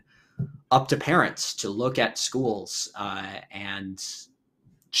then up to parents to look at schools and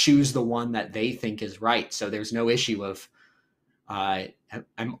choose the one that they think is right. So there's no issue of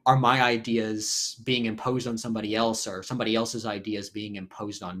are my ideas being imposed on somebody else or somebody else's ideas being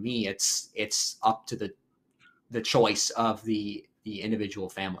imposed on me. It's up to the choice of the individual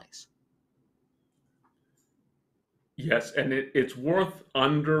families. Yes, and it's worth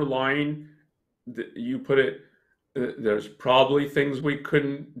underlining that you put it, there's probably things we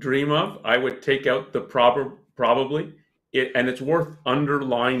couldn't dream of. I would take out the probably. And it's worth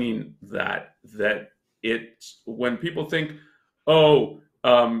underlining that it's when people think, oh,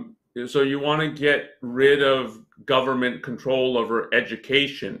 so you want to get rid of government control over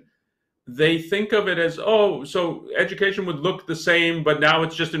education, they think of it as, oh, so education would look the same, but now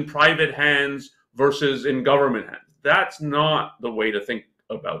it's just in private hands versus in government hands. That's not the way to think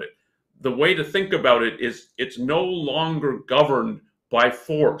about it. The way to think about it is it's no longer governed by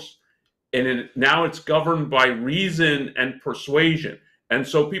force. And now it's governed by reason and persuasion. And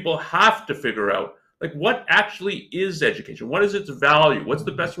so people have to figure out, like, what actually is education? What is its value? What's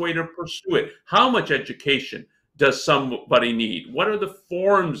the best way to pursue it? How much education does somebody need? What are the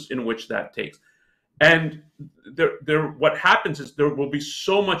forms in which that takes? And what happens is there will be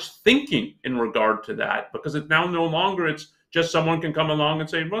so much thinking in regard to that, because it's now no longer it's just someone can come along and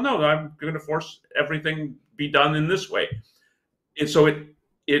say, well, no, I'm going to force everything be done in this way. And so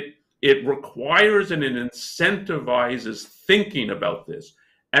it requires and it incentivizes thinking about this.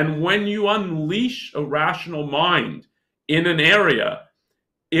 And when you unleash a rational mind in an area,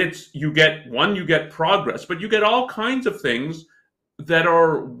 you get progress, but you get all kinds of things that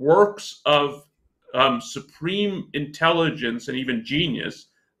are works of supreme intelligence and even genius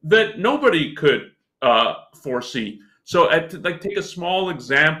that nobody could foresee. So take a small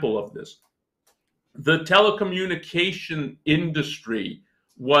example of this. The telecommunication industry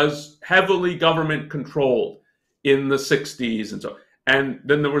was heavily government controlled in the 60s and so. And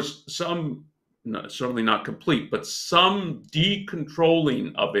then there was some, no, certainly not complete, but some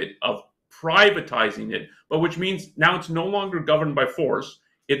decontrolling of it, of privatizing it, but which means now it's no longer governed by force.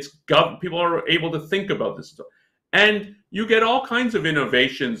 People are able to think about this stuff. And you get all kinds of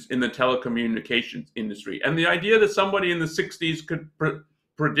innovations in the telecommunications industry. And the idea that somebody in the 60s could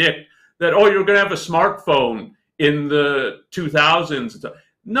predict that, oh, you're going to have a smartphone in the 2000s.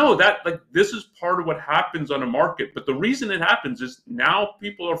 No, this is part of what happens on a market. But the reason it happens is now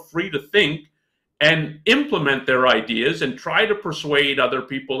people are free to think and implement their ideas and try to persuade other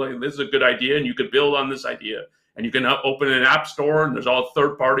people, hey, this is a good idea and you could build on this idea. And you can open an app store and there's all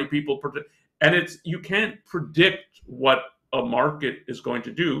third-party people. And you can't predict what a market is going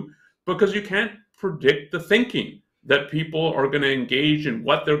to do because you can't predict the thinking that people are going to engage in,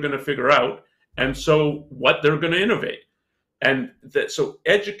 what they're going to figure out, and so what they're going to innovate. And so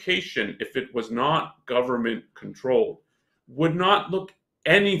education, if it was not government controlled, would not look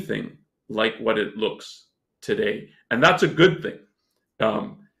anything like what it looks today. And that's a good thing.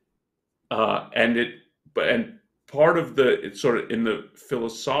 And part of it's sort of in the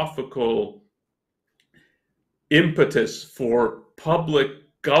philosophical impetus for public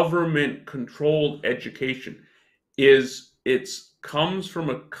government controlled education is it comes from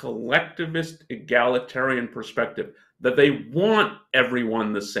a collectivist egalitarian perspective that they want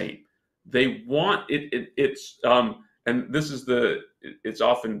everyone the same. They want it's and this is it's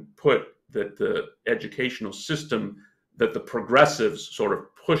often put that the educational system that the progressives sort of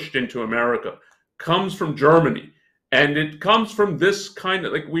pushed into America comes from Germany. And it comes from this kind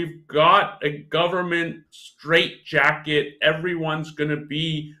of, like, we've got a government straitjacket. Everyone's going to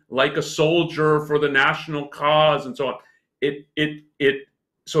be like a soldier for the national cause and so on.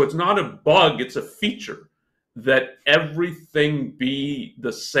 So it's not a bug, it's a feature that everything be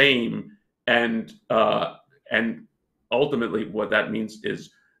the same. And ultimately what that means is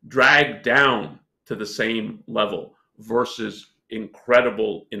drag down to the same level versus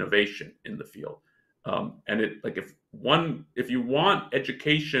incredible innovation in the field. If you want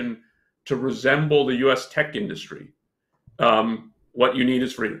education to resemble the U.S. tech industry, what you need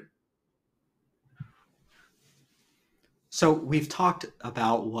is freedom. So we've talked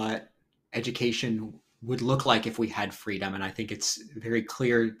about what education would look like if we had freedom, and I think it's very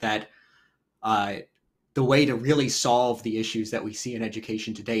clear that the way to really solve the issues that we see in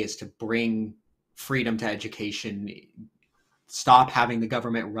education today is to bring freedom to education, stop having the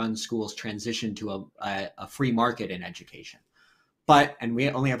government run schools, transition to a free market in education. And we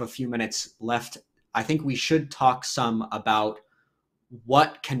only have a few minutes left, I think we should talk some about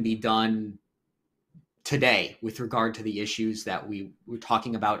what can be done today with regard to the issues that we were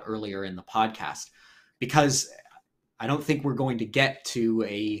talking about earlier in the podcast, because I don't think we're going to get to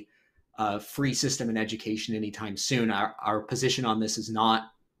a free system in education anytime soon. Our position on this is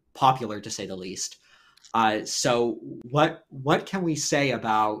not popular, to say the least. So what can we say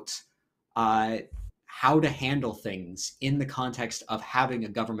about how to handle things in the context of having a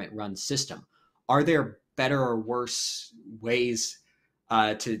government-run system? Are there better or worse ways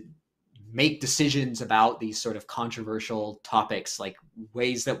to make decisions about these sort of controversial topics, like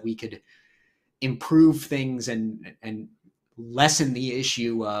ways that we could improve things and lessen the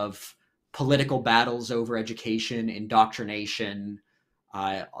issue of political battles over education, indoctrination,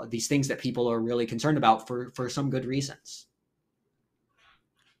 these things that people are really concerned about for some good reasons?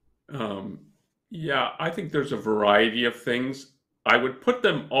 Yeah, I think there's a variety of things. I would put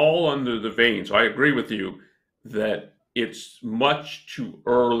them all under the vein. So I agree with you that it's much too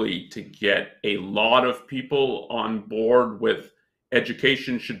early to get a lot of people on board with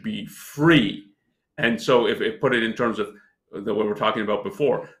education should be free. And so if put it in terms of what we were talking about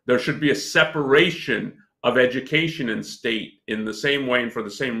before, there should be a separation of education and state in the same way and for the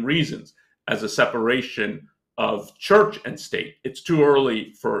same reasons as a separation of church and state. It's too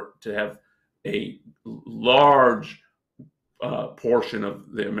early to have a large portion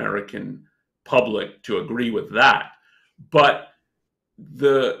of the American public to agree with that. But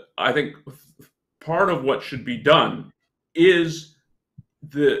I think part of what should be done is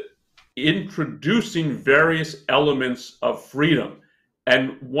the introducing various elements of freedom.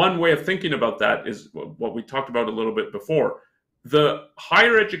 And one way of thinking about that is what we talked about a little bit before. The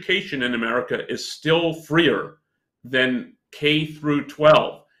higher education in America is still freer than K through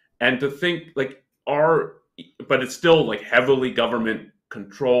 12. And to think but it's still like heavily government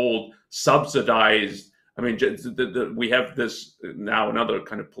controlled, subsidized. I mean, we have this now another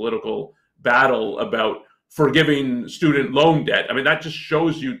kind of political battle about forgiving student loan debt. I mean, that just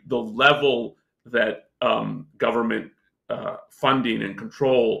shows you the level that government funding and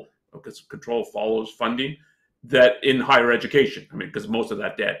control, because control follows funding, that in higher education. I mean, because most of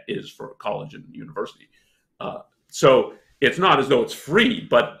that debt is for college and university. So it's not as though it's free,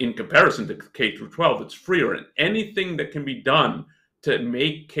 but in comparison to K through 12, it's freer. And anything that can be done to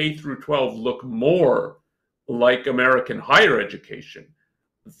make K through 12 look more like American higher education,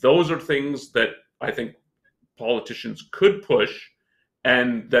 those are things that I think politicians could push,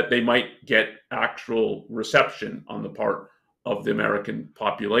 and that they might get actual reception on the part of the American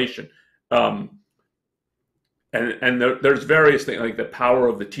population. And there's various things, like the power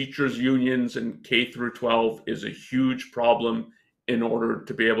of the teachers' unions in K through 12 is a huge problem in order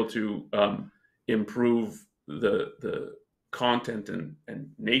to be able to improve the content and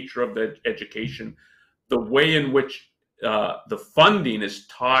nature of the education. The way in which the funding is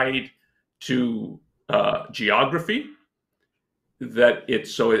tied to geography, that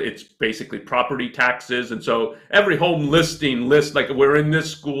it's basically property taxes, and so every home listing lists like, we're in this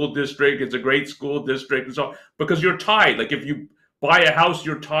school district, it's a great school district, and so because you're tied, like if you buy a house,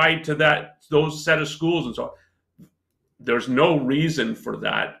 you're tied to those set of schools, and so there's no reason for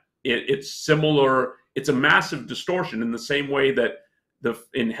that. It's similar. It's a massive distortion in the same way that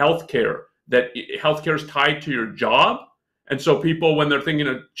in healthcare, that healthcare is tied to your job, and so people, when they're thinking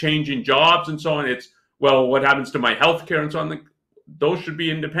of changing jobs and so on, it's, well, what happens to my healthcare and so on. Those should be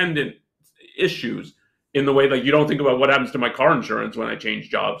independent issues, in the way that you don't think about what happens to my car insurance when I change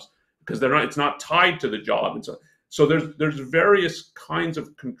jobs, because it's not tied to the job. And so there's various kinds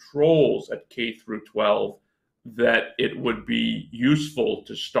of controls at K through 12 that it would be useful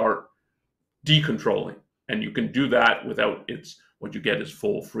to start decontrolling, and you can do that without what you get is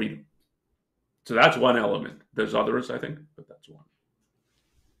full freedom. So that's one element. There's others, I think, but that's one.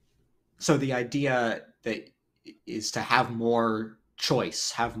 So the idea that is to have more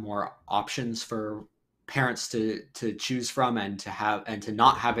choice, have more options for parents to choose from, and to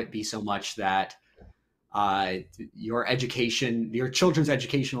not have it be so much that your children's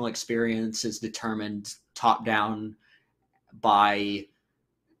educational experience is determined top down by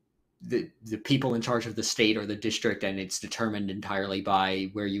the people in charge of the state or the district, and it's determined entirely by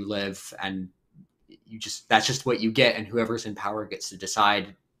where you live, and that's just what you get, and whoever's in power gets to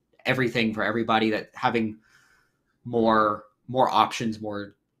decide everything for everybody. That having more options,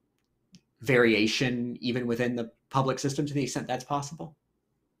 more variation, even within the public system, to the extent that's possible.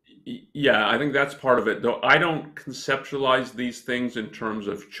 Yeah, I think that's part of it, though I don't conceptualize these things in terms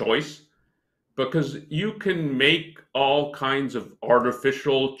of choice, because you can make all kinds of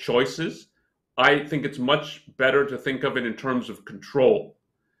artificial choices. I think it's much better to think of it in terms of control.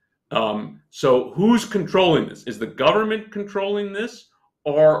 So who's controlling this? Is the government controlling this,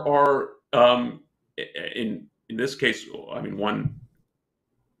 or in this case, I mean, one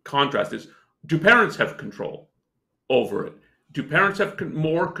contrast is, do parents have control over it? Do parents have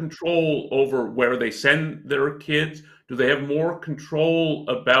more control over where they send their kids? Do they have more control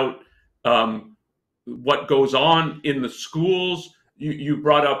about what goes on in the schools? You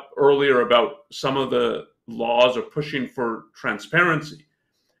brought up earlier about some of the laws are pushing for transparency,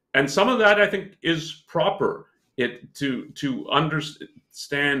 and some of that I think is proper. To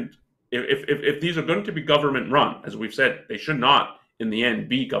understand if these are going to be government run, as we've said, they should not in the end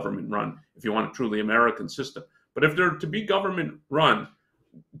be government run if you want a truly American system. But if they're to be government run,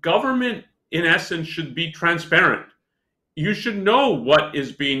 government in essence should be transparent. You should know what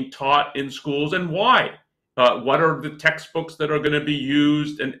is being taught in schools and why. What are the textbooks that are going to be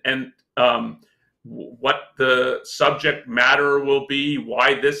used, and what the subject matter will be,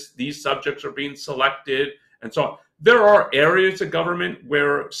 why these subjects are being selected, and so on. There are areas of government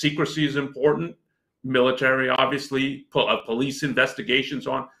where secrecy is important, military, obviously, police investigations,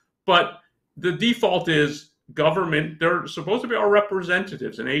 so on. But the default is government, they're supposed to be our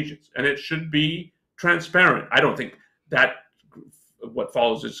representatives and agents, and it should be transparent. I don't think that what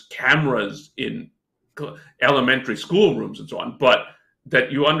follows is cameras in elementary school rooms and so on, but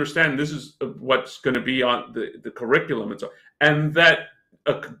that you understand this is what's going to be on the curriculum and so on, and that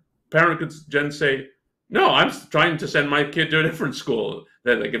a parent could then say, no, I'm trying to send my kid to a different school.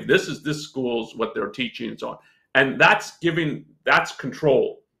 That, like, if this school's what they're teaching and so on, and that's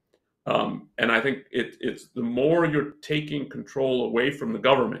control. And I think it's the more you're taking control away from the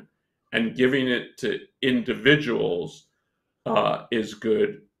government and giving it to individuals is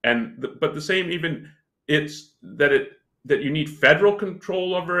good. But the same, even it's that you need federal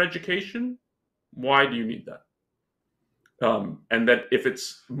control over education. Why do you need that? And that if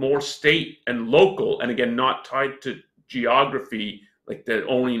it's more state and local, and again, not tied to geography, like the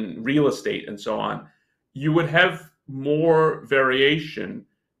owning real estate and so on, you would have more variation.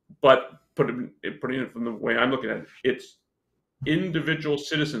 But putting it from the way I'm looking at it, it's individual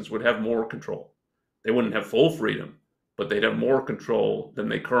citizens would have more control. They wouldn't have full freedom, but they'd have more control than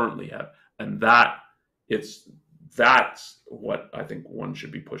they currently have. And that's what I think one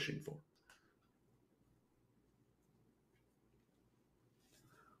should be pushing for.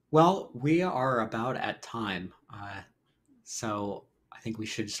 Well, we are about at time. So I think we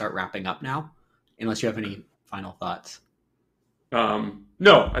should start wrapping up now, unless you have any final thoughts.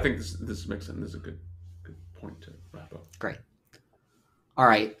 No, I think this makes sense. This is a good point to wrap up. Great. All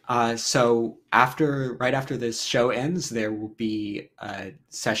right. So right after this show ends, there will be a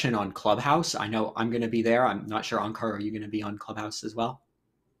session on Clubhouse. I know I'm going to be there. I'm not sure, Onkar, are you going to be on Clubhouse as well?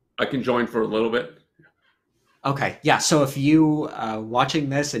 I can join for a little bit. Okay. Yeah. So if you watching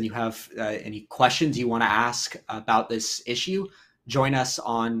this and you have any questions you want to ask about this issue, join us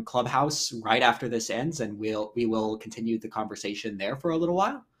on Clubhouse right after this ends, and we will continue the conversation there for a little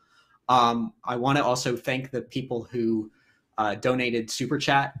while. I want to also thank the people who donated super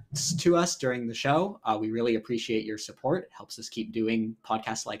chats to us during the show. We really appreciate your support. It helps us keep doing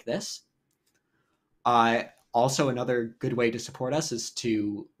podcasts like this. Also, another good way to support us is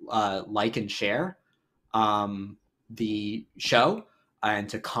to like and share the show and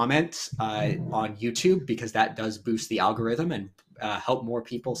to comment on YouTube, because that does boost the algorithm and help more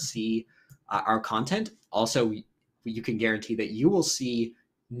people see our content. Also, you can guarantee that you will see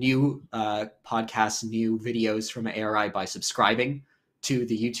new podcasts, new videos from ARI by subscribing to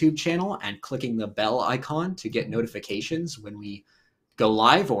the YouTube channel and clicking the bell icon to get notifications when we go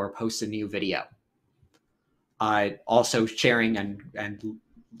live or post a new video. Also, sharing and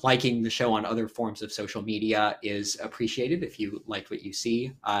liking the show on other forms of social media is appreciated. If you like what you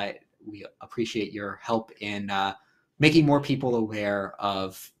see, we appreciate your help in making more people aware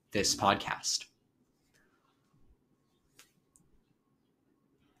of this podcast.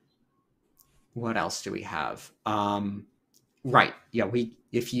 What else do we have? Right. Yeah,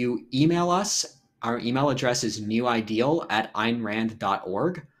 if you email us, our email address is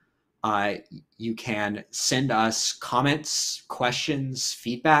newideal@aynrand.org. You can send us comments, questions,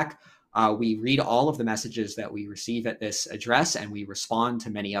 feedback. We read all of the messages that we receive at this address, and we respond to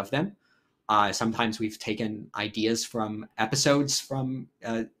many of them. Sometimes we've taken ideas from episodes from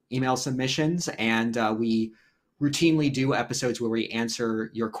email submissions, and we routinely do episodes where we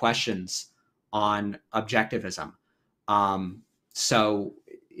answer your questions on objectivism. So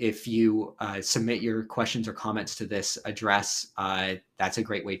if you submit your questions or comments to this address, that's a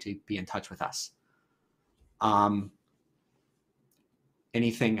great way to be in touch with us.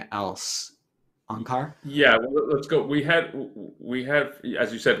 Anything else, Onkar? Yeah, well, let's go. We had,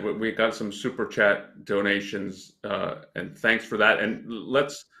 as you said, we got some super chat donations, and thanks for that. And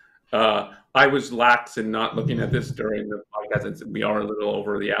I was lax in not looking at this during the podcast. We are a little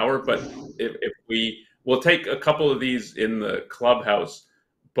over the hour, but if we'll take a couple of these in the Clubhouse.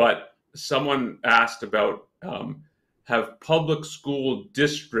 But someone asked about have public school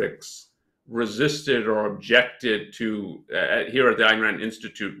districts resisted or objected to, here at the Ayn Rand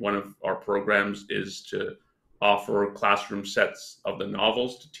Institute, one of our programs is to offer classroom sets of the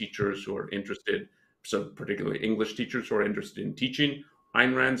novels to teachers who are interested, so particularly English teachers who are interested in teaching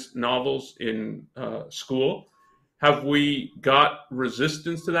Ayn Rand's novels in school. Have we got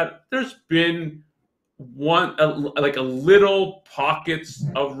resistance to that? There's been like a little pockets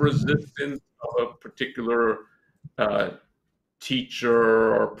of resistance of a particular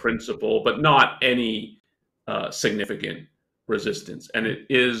teacher or principal, but not any significant resistance. And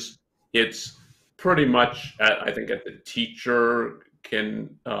it's pretty much I think at the teacher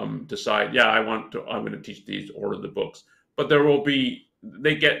can decide, yeah, I'm going to teach these, order the books, but they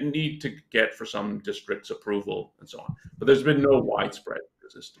need to get for some district's approval and so on. But there's been no widespread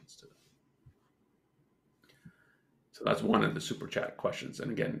resistance to that. So that's one of the super chat questions.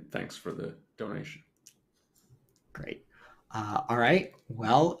 And again, thanks for the donation. Great. All right.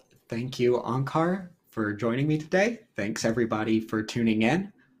 Well, thank you, Onkar, for joining me today. Thanks, everybody, for tuning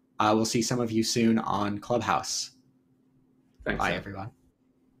in. We'll see some of you soon on Clubhouse. Thanks. Bye, everyone.